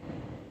good.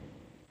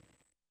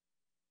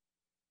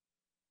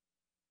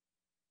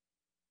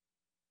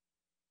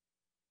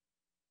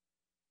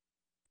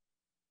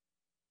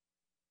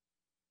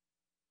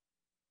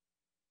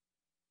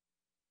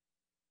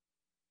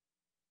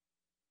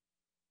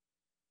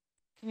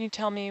 Can you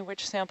tell me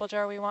which sample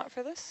jar we want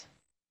for this?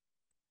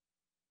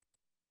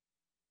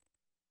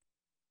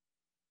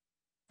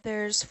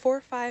 There's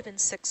 4, 5, and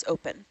 6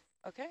 open.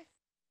 Okay.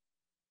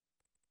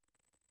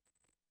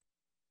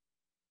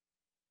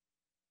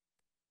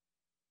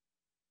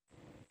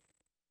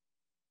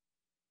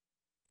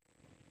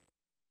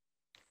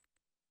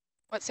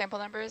 What sample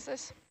number is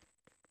this?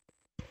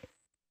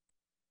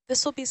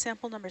 This will be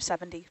sample number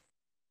 70.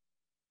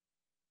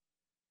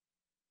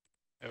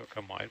 It will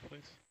come wide,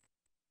 please.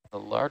 The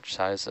large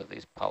size of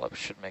these polyps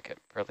should make it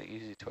fairly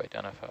easy to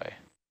identify.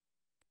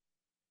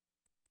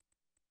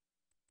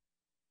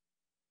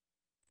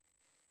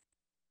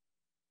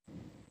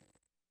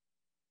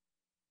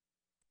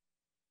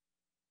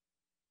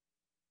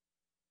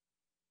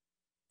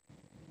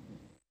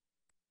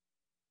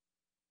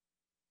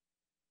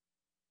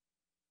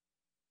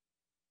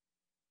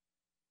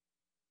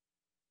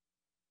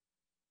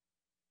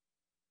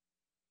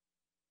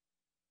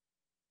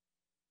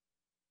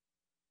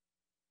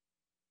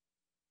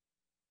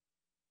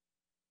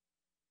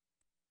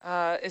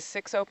 Is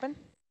 6 open?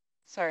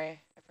 Sorry,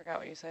 I forgot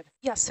what you said.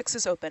 Yeah, 6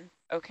 is open.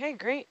 Okay,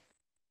 great.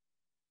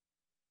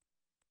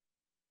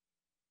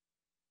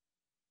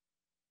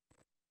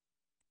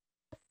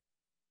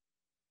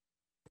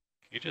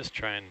 Can you just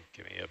try and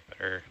give me a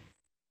better,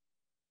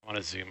 I want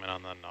to zoom in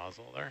on the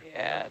nozzle there.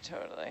 Yeah,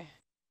 totally.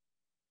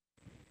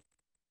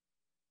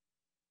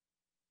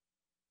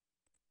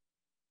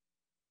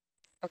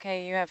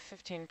 Okay, you have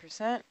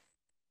 15%.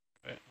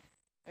 Okay.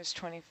 There's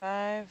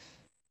 25.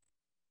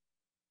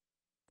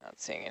 Not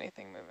seeing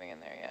anything moving in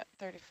there yet.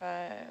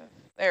 35.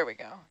 There we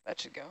go. That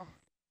should go.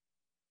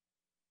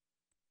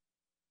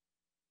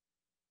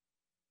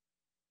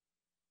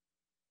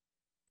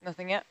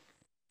 Nothing yet?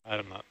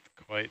 I'm not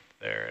quite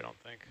there, I don't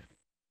think.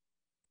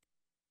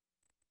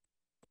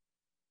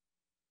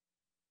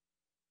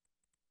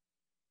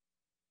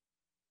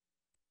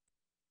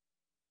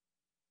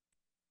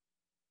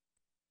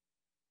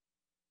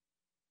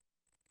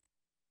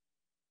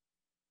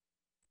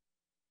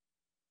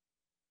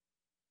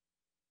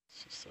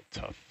 It's just a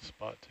tough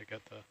spot to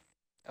get the,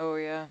 Oh,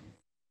 yeah.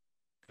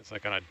 it's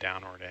like on a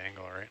downward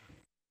angle, right?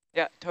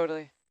 Yeah,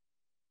 totally. I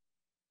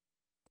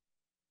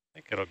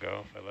think it'll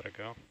go if I let it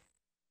go.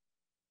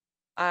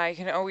 I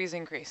can always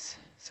increase.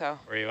 So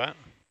Where are you at?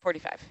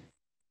 45.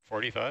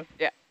 45?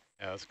 Yeah.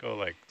 Yeah, let's go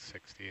like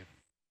 60.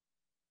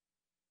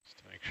 Just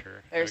to make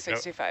sure. There's Yeah,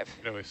 65.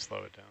 we could always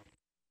slow it down.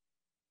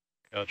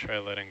 Okay, I'll try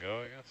letting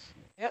go, I guess.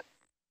 Yep.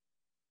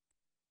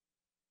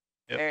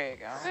 Yep. There you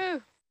go.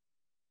 Woo!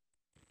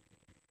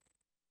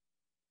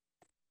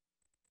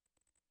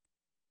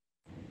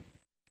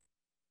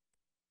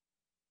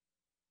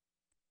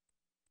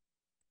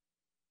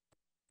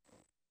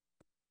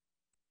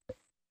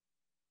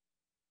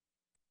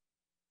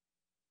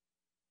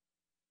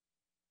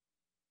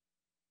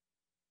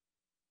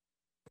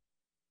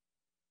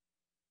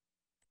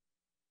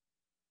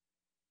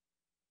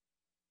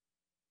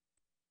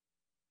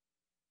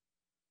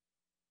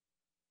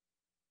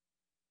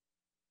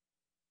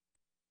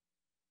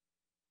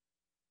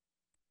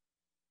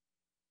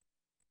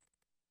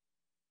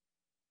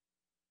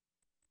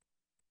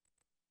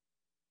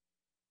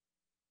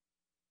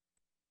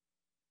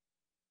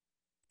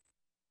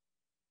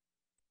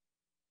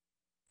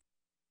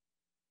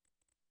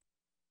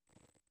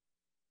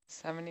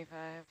 $75.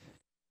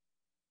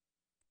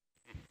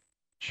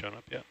 Shown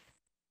up yet?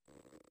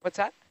 What's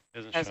that?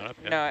 Hasn't shown up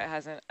yet? No, it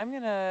hasn't. I'm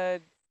going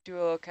to do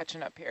a little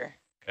catching up here.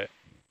 Okay.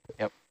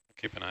 Yep.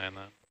 Keep an eye on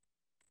that.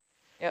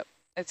 Yep.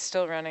 It's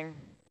still running.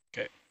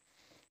 Okay.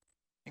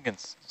 You can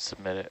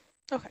submit it.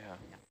 Okay. Yeah.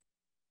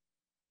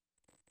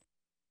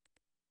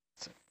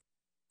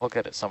 We'll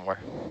get it somewhere.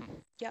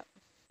 Yep.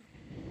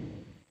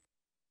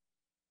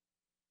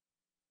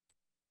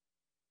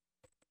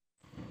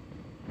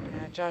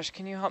 Yeah, Josh,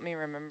 can you help me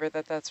remember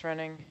that that's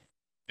running?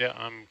 Yeah,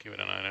 I'm keeping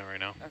an eye on it right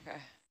now. Okay.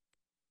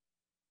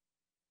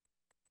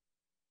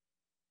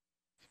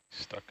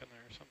 Stuck in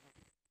there or something.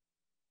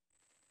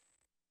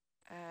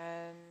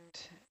 And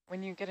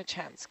when you get a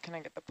chance, can I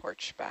get the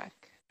porch back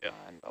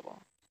on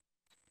bubble?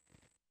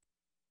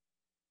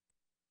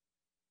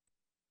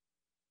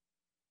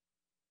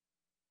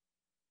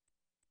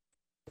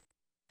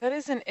 That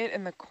isn't it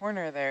in the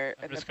corner there.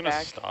 I'm in just the going to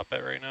back. stop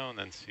it right now and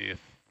then see if,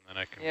 and then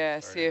I can Yeah,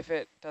 restart see if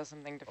it does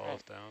something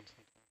falls different. down sometimes.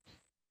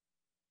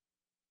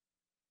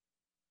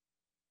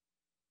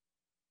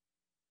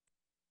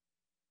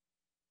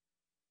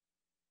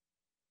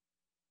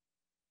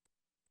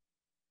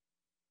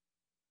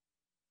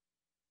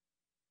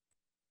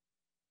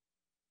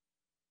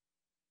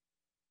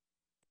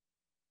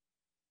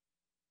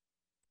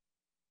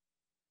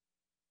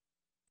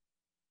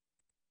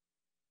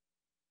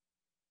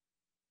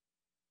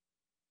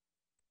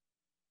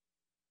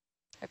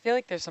 I feel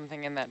like there's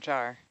something in that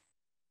jar.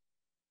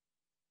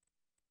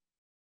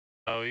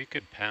 Oh, you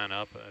could pan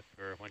up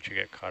or once you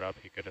get caught up,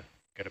 you could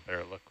get a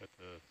better look with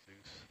the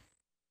Zeus.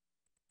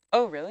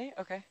 Oh, really?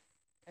 Okay.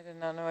 I did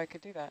not know I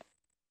could do that.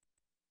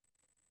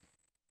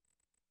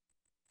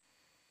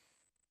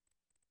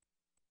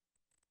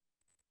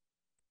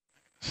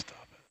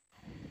 Stop it.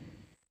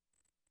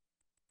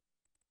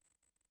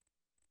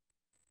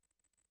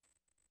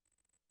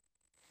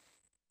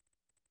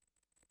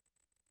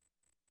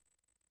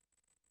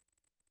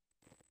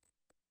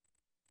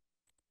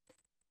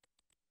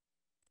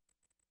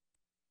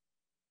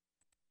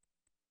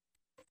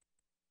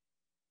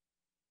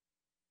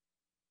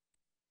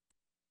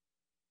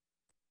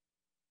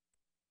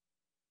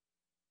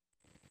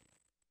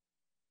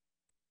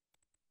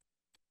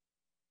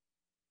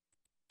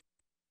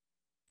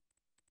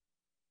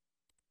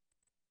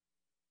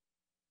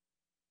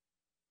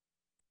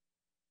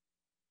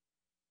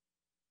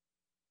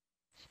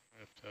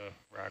 to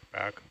rack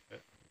back a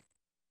bit.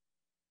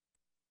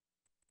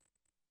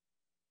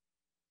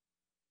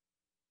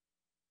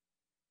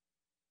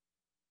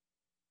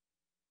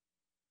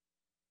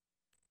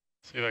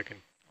 See if I can,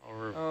 I'll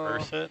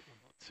reverse it.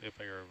 Let's see if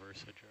I can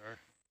reverse a jar.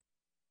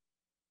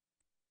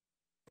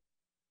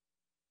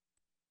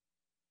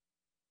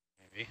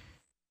 Maybe.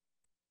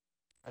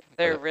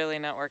 They're really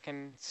not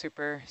working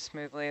super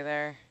smoothly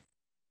there.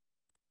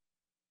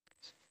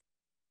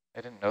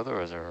 I didn't know there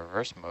was a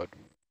reverse mode.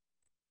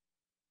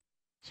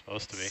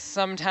 Supposed to be.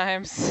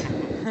 Sometimes.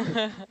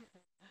 Oh,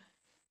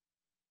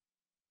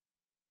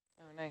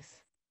 nice.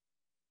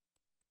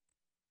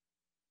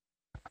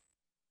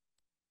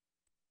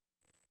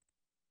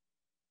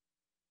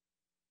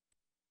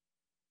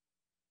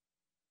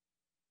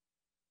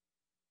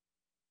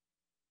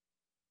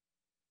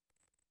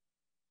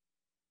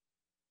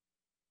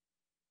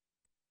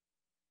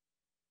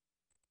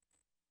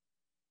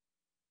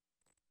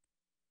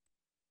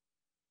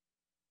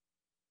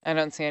 I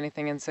don't see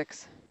anything in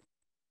 6.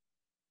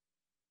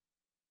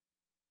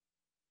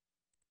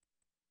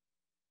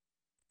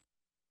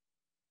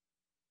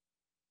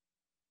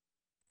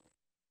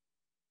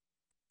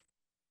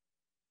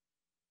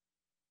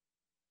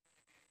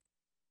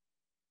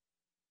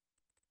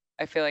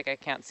 I feel like I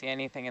can't see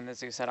anything in the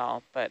Zeus at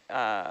all, but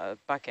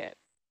bucket,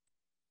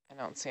 I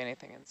don't see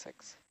anything in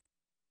 6.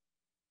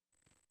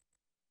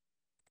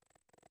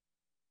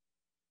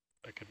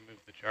 I could move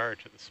the jar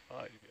to the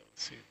spot, you'd be able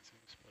to see the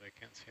Zeus, but I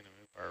can't seem to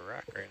move our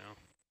rack right now.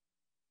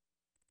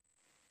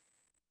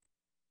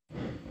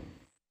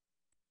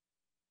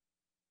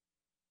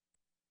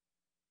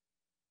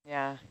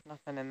 Yeah,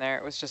 nothing in there.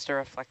 It was just a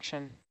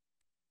reflection.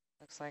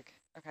 Looks like.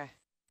 Okay.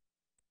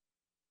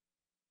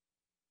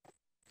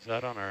 Is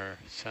that on our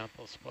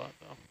sample spot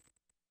though?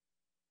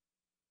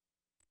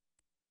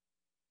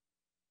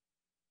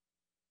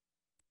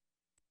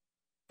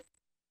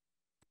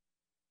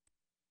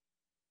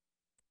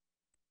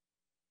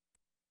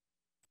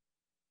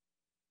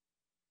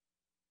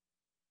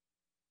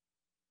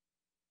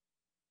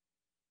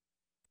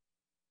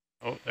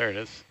 Oh, there it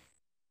is.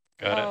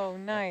 Got it. Oh,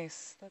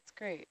 nice. That's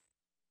great.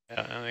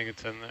 Yeah, I think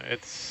it's in there.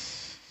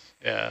 It's,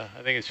 yeah,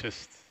 I think it's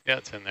just, yeah,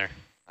 it's in there.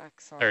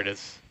 Excellent. There it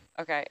is.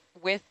 Okay,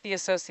 with the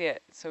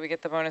associate, so we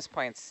get the bonus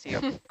points,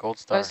 Steve. Gold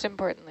star. Most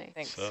importantly.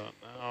 Thanks. So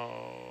now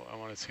I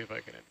want to see if I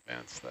can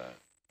advance that.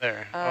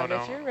 There. Oh,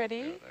 no. If you're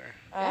ready,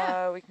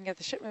 Yeah. we can get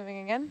the ship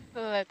moving again.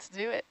 Let's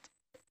do it.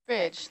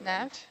 Bridge,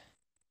 nav.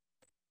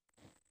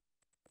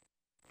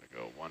 I'm going to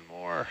go one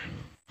more.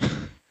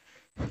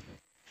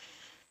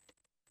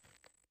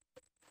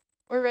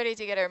 We're ready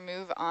to get our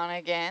move on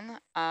again.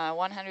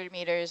 100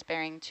 meters,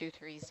 bearing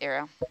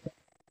 230.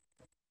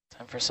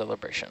 Time for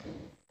celebration.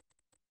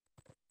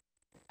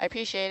 I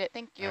appreciate it.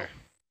 Thank you. There.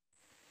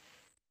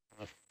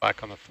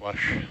 Back on the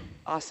flush.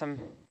 Awesome.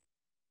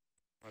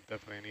 I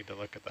definitely need to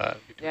look at that.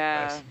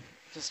 Yeah,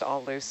 just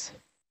all loose.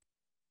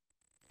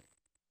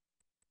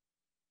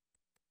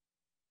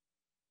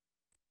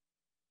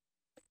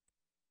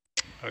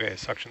 Okay,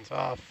 suction's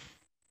off.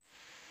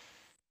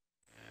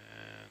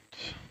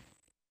 And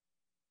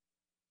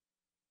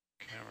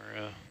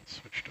camera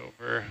switched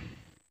over.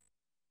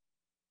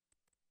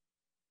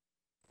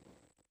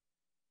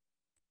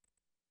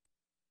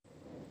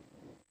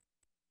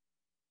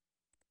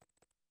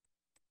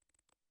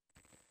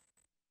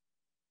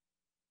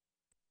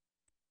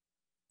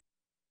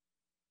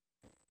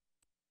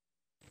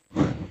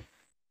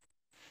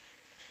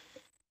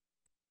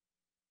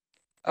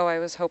 Oh, I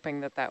was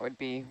hoping that that would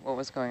be what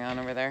was going on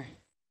over there.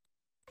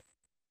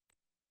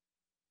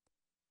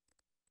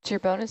 It's your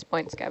bonus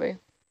points, Gabby.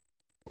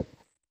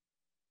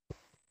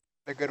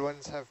 The good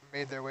ones have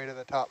made their way to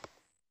the top.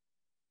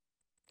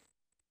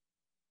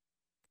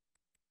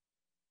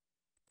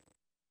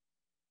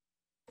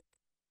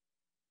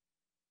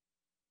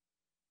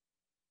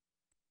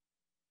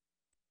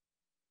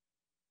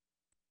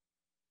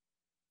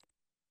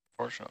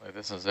 Fortunately,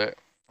 this is it.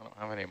 I don't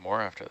have any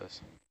more after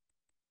this.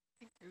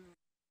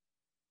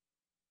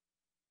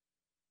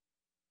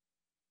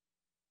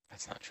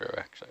 That's not true,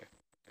 actually.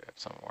 I have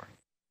some more.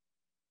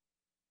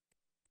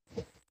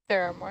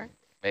 There are more.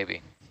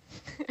 Maybe.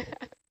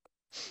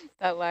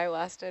 That lie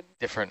lasted.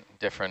 Different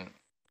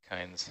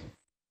kinds.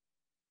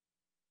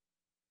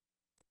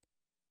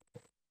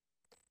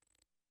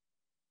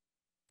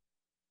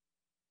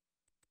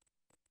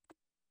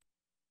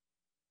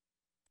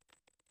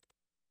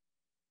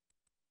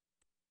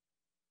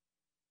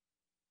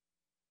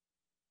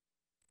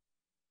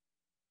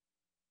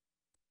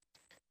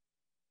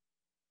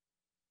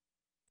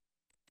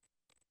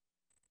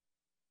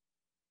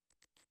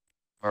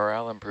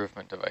 Morale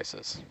improvement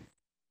devices.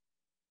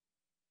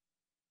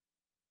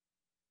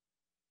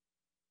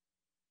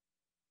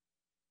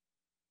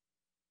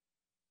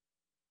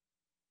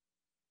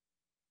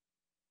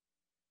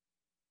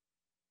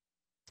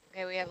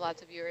 Okay, we have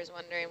lots of viewers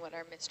wondering what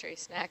our mystery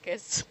snack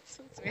is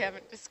since we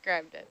haven't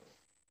described it.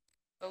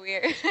 But we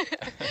are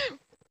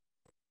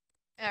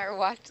our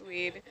watch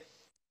lead,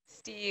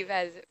 Steve,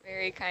 has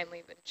very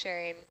kindly been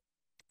sharing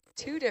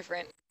 2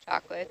 different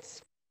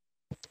chocolates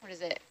what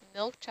is it?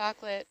 Milk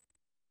chocolate,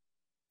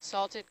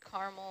 salted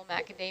caramel,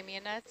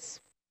 macadamia nuts.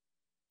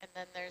 And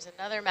then there's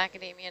another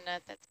macadamia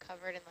nut that's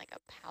covered in like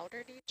a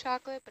powdery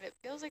chocolate, but it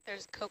feels like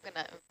there's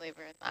coconut and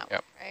flavor in that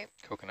one, right?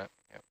 Coconut,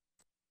 yep.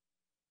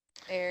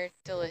 They're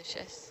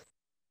delicious.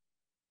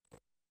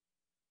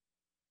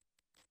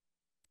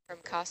 From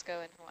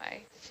Costco in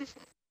Hawaii.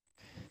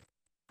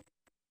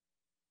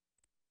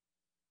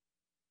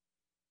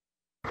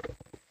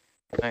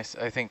 Nice.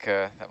 I think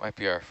that might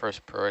be our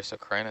first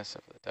Prorisocrinus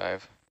of the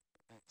dive.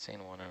 I haven't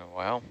seen one in a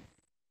while.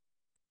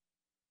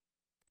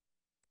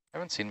 I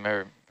haven't seen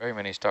very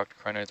many stalked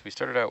crinids. We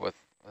started out with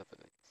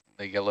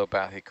the yellow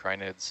bathy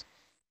crinids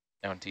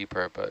down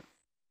deeper, but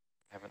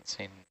haven't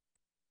seen.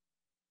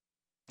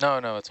 No,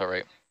 it's all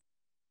right.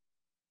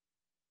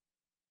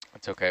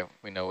 It's okay.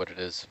 We know what it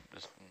is.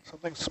 Just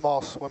Something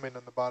small swimming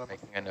in the bottom.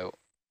 making a note.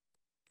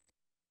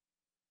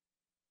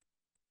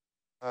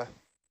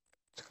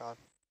 It's gone.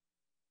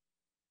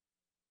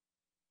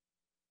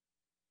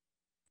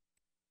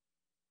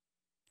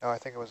 No, I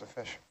think it was a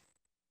fish.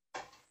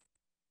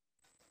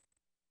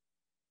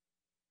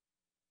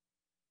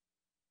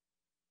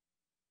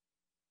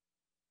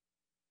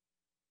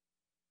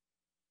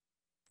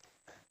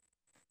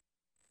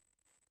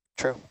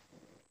 True.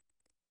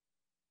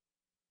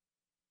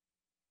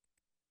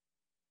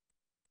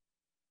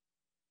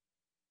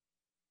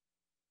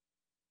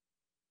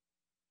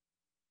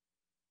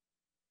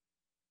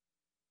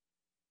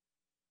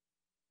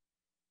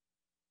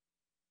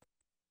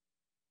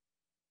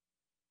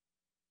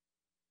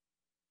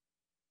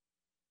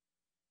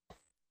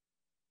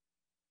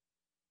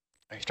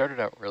 I started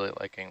out really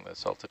liking the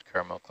salted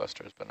caramel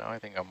clusters, but now I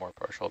think I'm more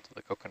partial to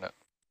the coconut.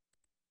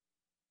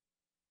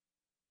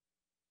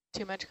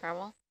 Too much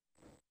caramel?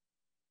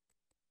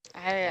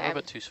 A little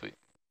bit too sweet.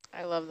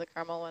 I love the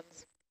caramel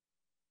ones.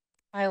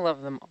 I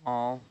love them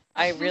all.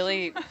 I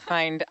really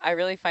find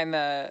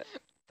the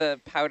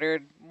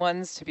powdered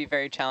ones to be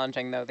very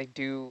challenging, though. They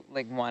do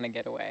like want to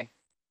get away.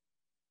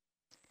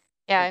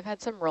 Yeah, I've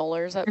had some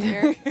rollers up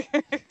here.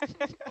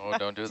 Oh,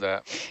 don't do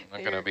that. I'm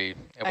not going to be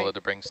able to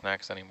bring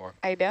snacks anymore.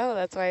 I know,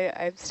 that's why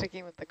I'm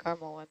sticking with the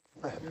caramel ones.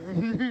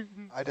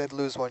 I did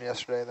lose one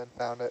yesterday, then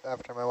found it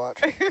after my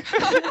watch.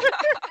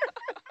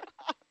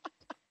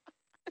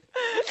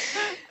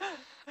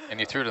 And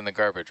you threw it in the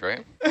garbage,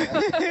 right?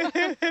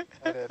 I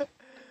did.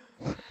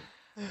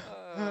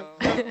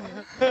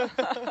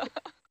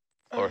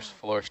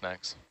 Floor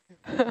snacks.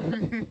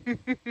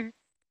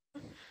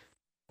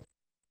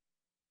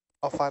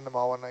 I'll find them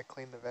all when I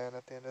clean the van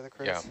at the end of the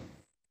cruise.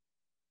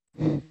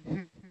 Yeah.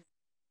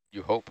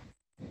 You hope.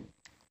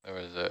 There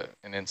was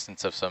an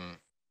instance of some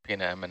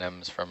peanut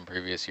M&Ms from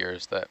previous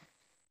years that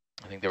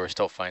I think they were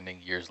still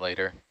finding years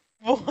later.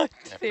 What?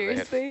 After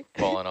Seriously? they had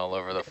fallen all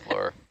over the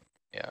floor.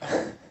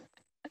 Yeah.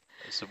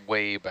 It's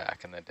way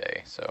back in the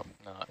day, so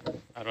not.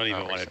 I don't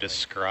even want to recently.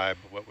 describe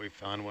what we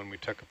found when we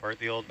took apart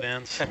the old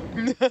vans.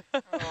 Okay,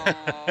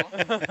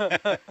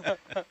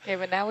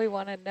 but now we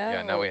want to know.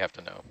 Yeah, now we have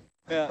to know.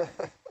 Yeah.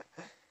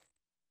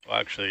 Well,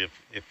 actually,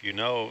 if you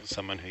know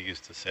someone who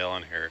used to sail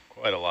on here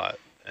quite a lot,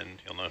 and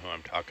you'll know who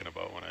I'm talking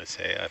about when I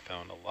say I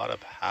found a lot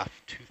of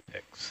half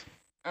toothpicks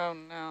Oh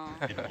no.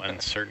 in one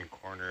certain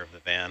corner of the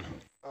van.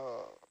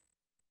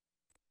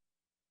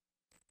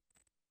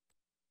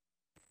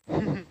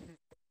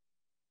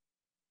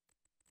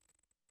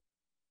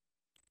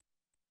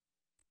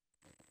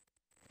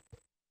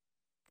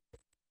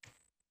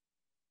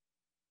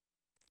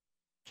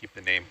 Keep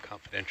the name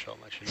confidential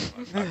unless you know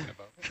what I'm talking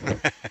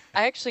about.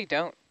 I actually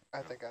don't.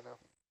 I think I know.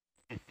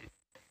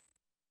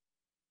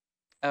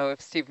 Oh,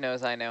 if Steve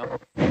knows, I know.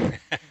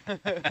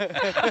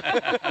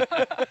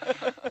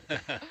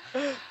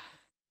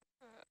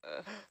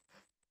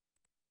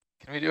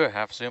 Can we do a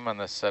half zoom on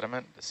the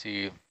sediment to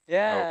see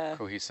Yeah. how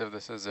cohesive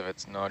this is, if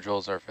it's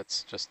nodules or if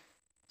it's just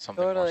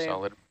something Totally. more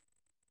solid?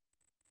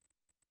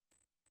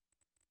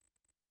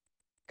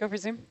 Go for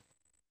zoom.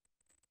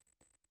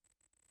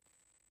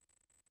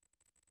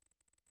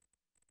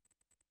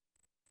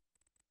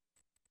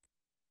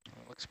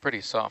 It looks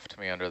pretty soft to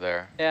me under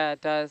there. Yeah,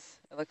 it does.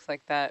 It looks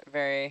like that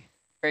very,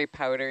 very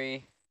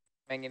powdery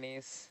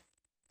manganese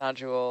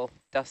nodule,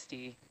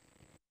 dusty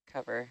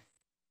cover.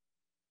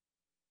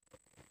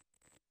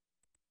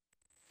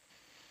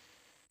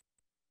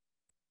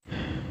 Can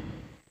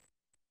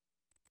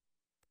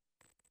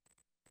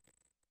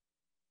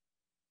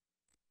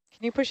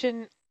you push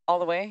in all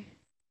the way?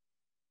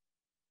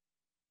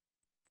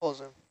 Full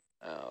zoom.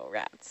 Oh,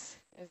 rats.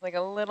 There's like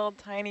a little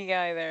tiny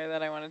guy there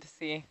that I wanted to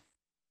see.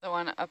 The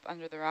one up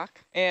under the rock?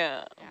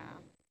 Yeah. Yeah.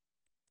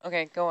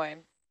 Okay, go on.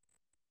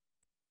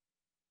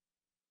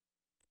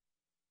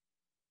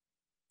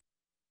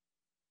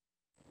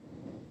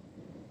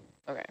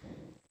 Okay.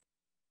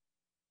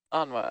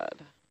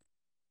 Onward.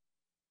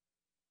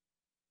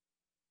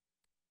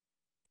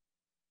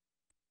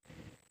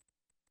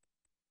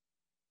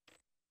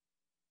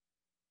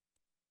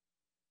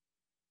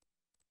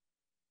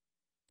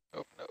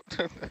 Oh, no.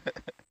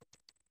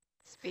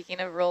 Speaking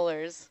of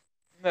rollers.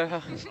 I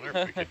wonder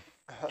if we could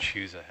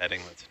choose a heading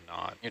that's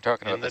not. You're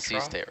talking in about the sea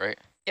trough? state, right?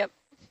 Yep.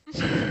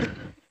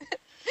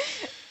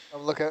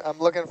 I'm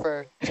looking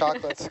for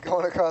chocolates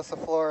going across the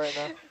floor right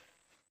now.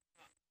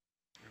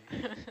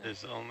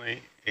 There's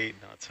only 8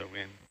 knots of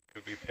wind.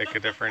 Could we pick a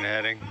different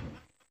heading?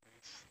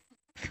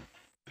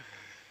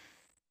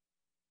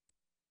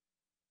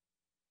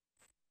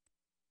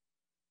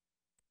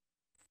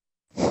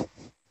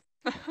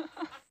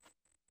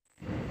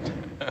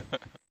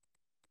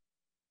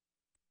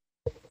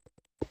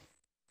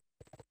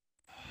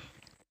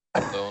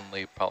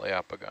 Lonely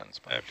polyopogon I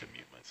sponge. have to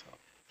mute myself.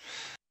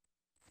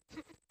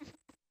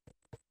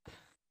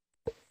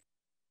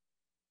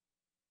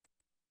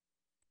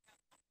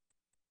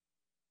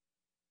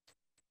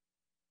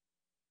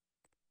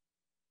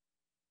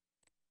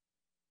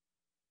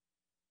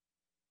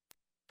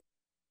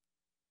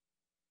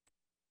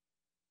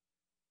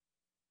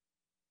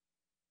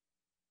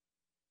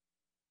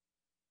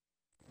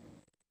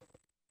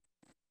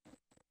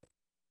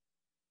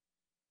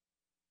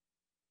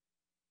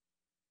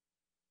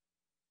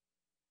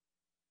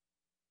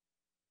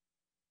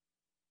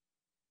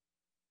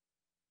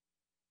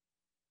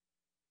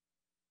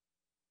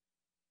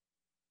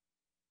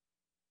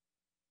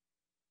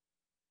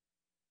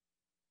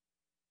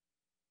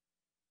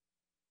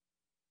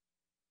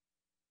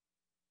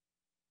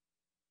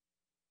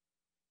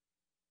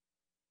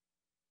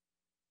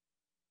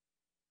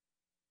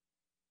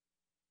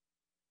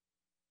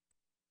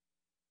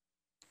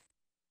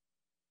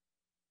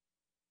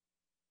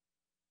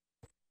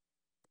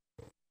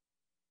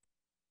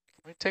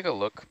 Let me take a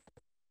look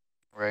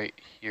right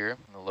here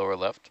in the lower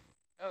left.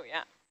 Oh,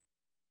 yeah.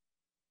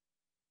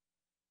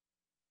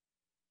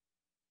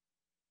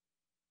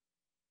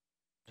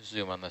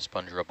 Zoom on the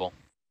sponge rubble.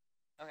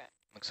 Okay.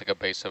 Looks like a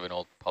base of an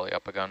old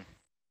polyopogon.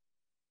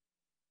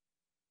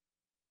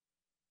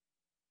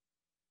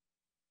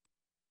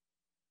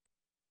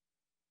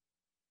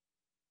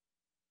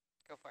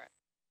 Go for it.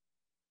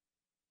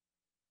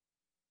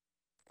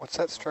 What's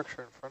that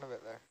structure in front of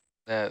it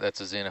there?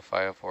 That's a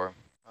xenophyophore.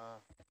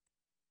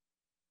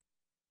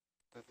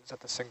 Is that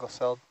the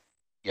single-celled?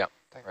 Yep,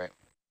 thing? right.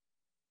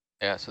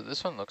 Yeah, so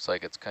this one looks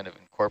like it's kind of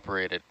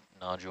incorporated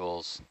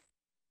nodules.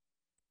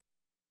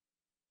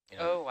 You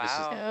know, Oh, this is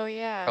wow. Oh,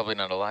 yeah. probably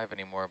not alive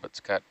anymore, but it's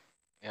got,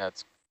 yeah,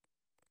 it's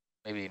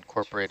maybe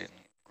incorporated and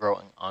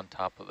growing on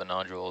top of the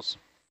nodules.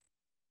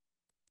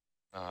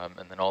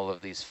 And then all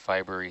of these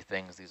fibery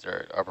things, these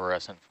are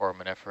arborescent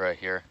foraminifera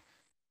here.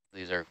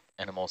 These are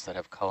animals that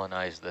have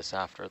colonized this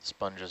after the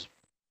sponge has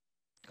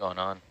gone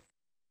on.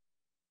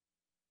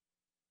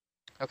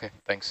 Okay,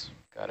 thanks.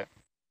 Got it.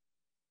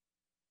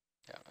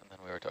 Yeah, and then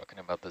we were talking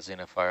about the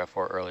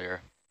xenophyophore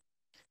earlier.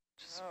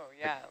 Oh,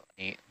 yeah.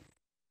 Neat.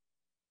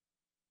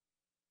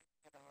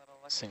 Get a little look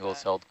at that.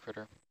 Single-celled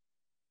critter.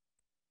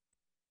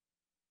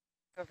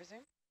 Go for zoom.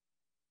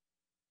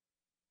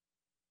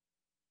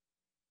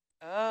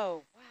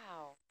 Oh,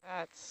 wow.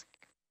 That's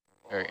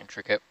Very cool.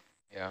 intricate.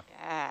 Yeah.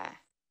 Yeah.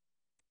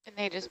 And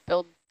they just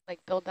build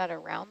that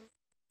around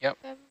Yep.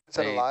 them? Is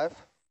that They alive?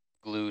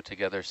 glue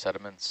together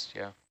sediments,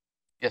 yeah.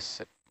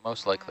 Yes, it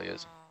most likely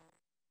is.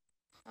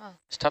 Huh.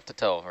 It's tough to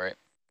tell, right?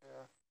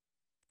 Yeah.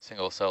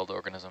 Single-celled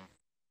organism.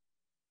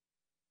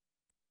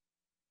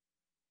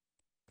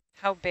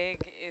 How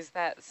big is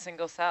that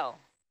single cell?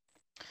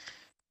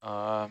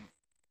 About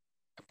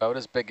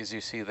as big as you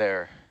see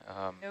there.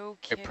 No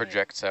It kidding.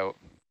 projects out,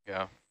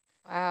 yeah.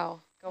 Wow.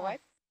 Go Huh. wide.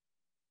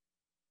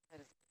 That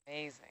is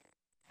amazing.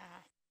 Yeah.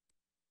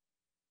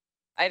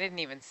 I didn't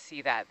even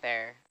see that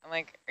there. I'm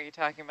like, are you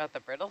talking about the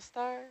brittle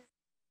star?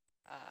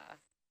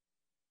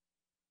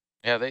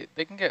 Yeah,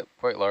 they can get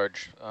quite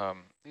large.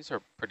 These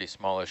are pretty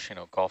smallish, you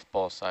know, golf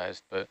ball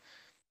sized, but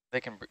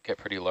they can get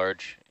pretty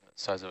large, the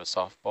size of a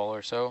softball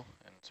or so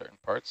in certain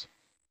parts.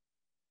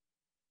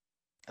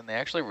 And they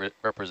actually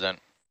represent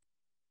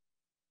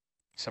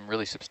some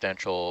really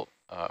substantial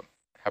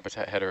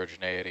habitat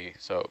heterogeneity.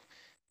 So,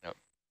 you know,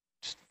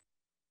 just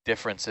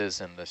differences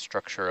in the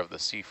structure of the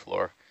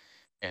seafloor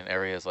in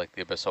areas like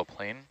the abyssal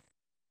plain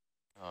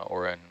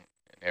or in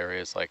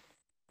areas like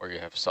where you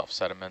have soft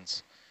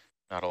sediments,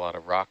 not a lot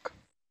of rock.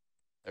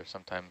 There's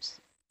sometimes,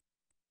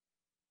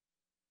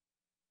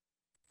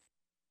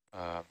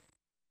 yeah,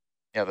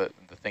 the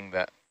thing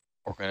that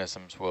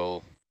organisms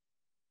will,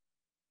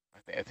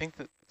 I think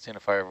that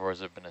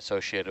xenophyophores have been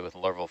associated with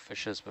larval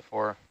fishes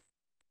before.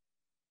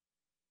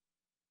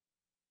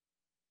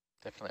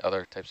 Definitely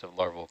other types of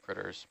larval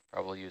critters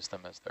probably use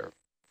them as their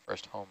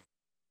first home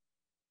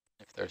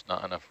if there's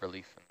not enough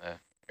relief in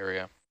the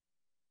area.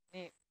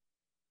 Neat.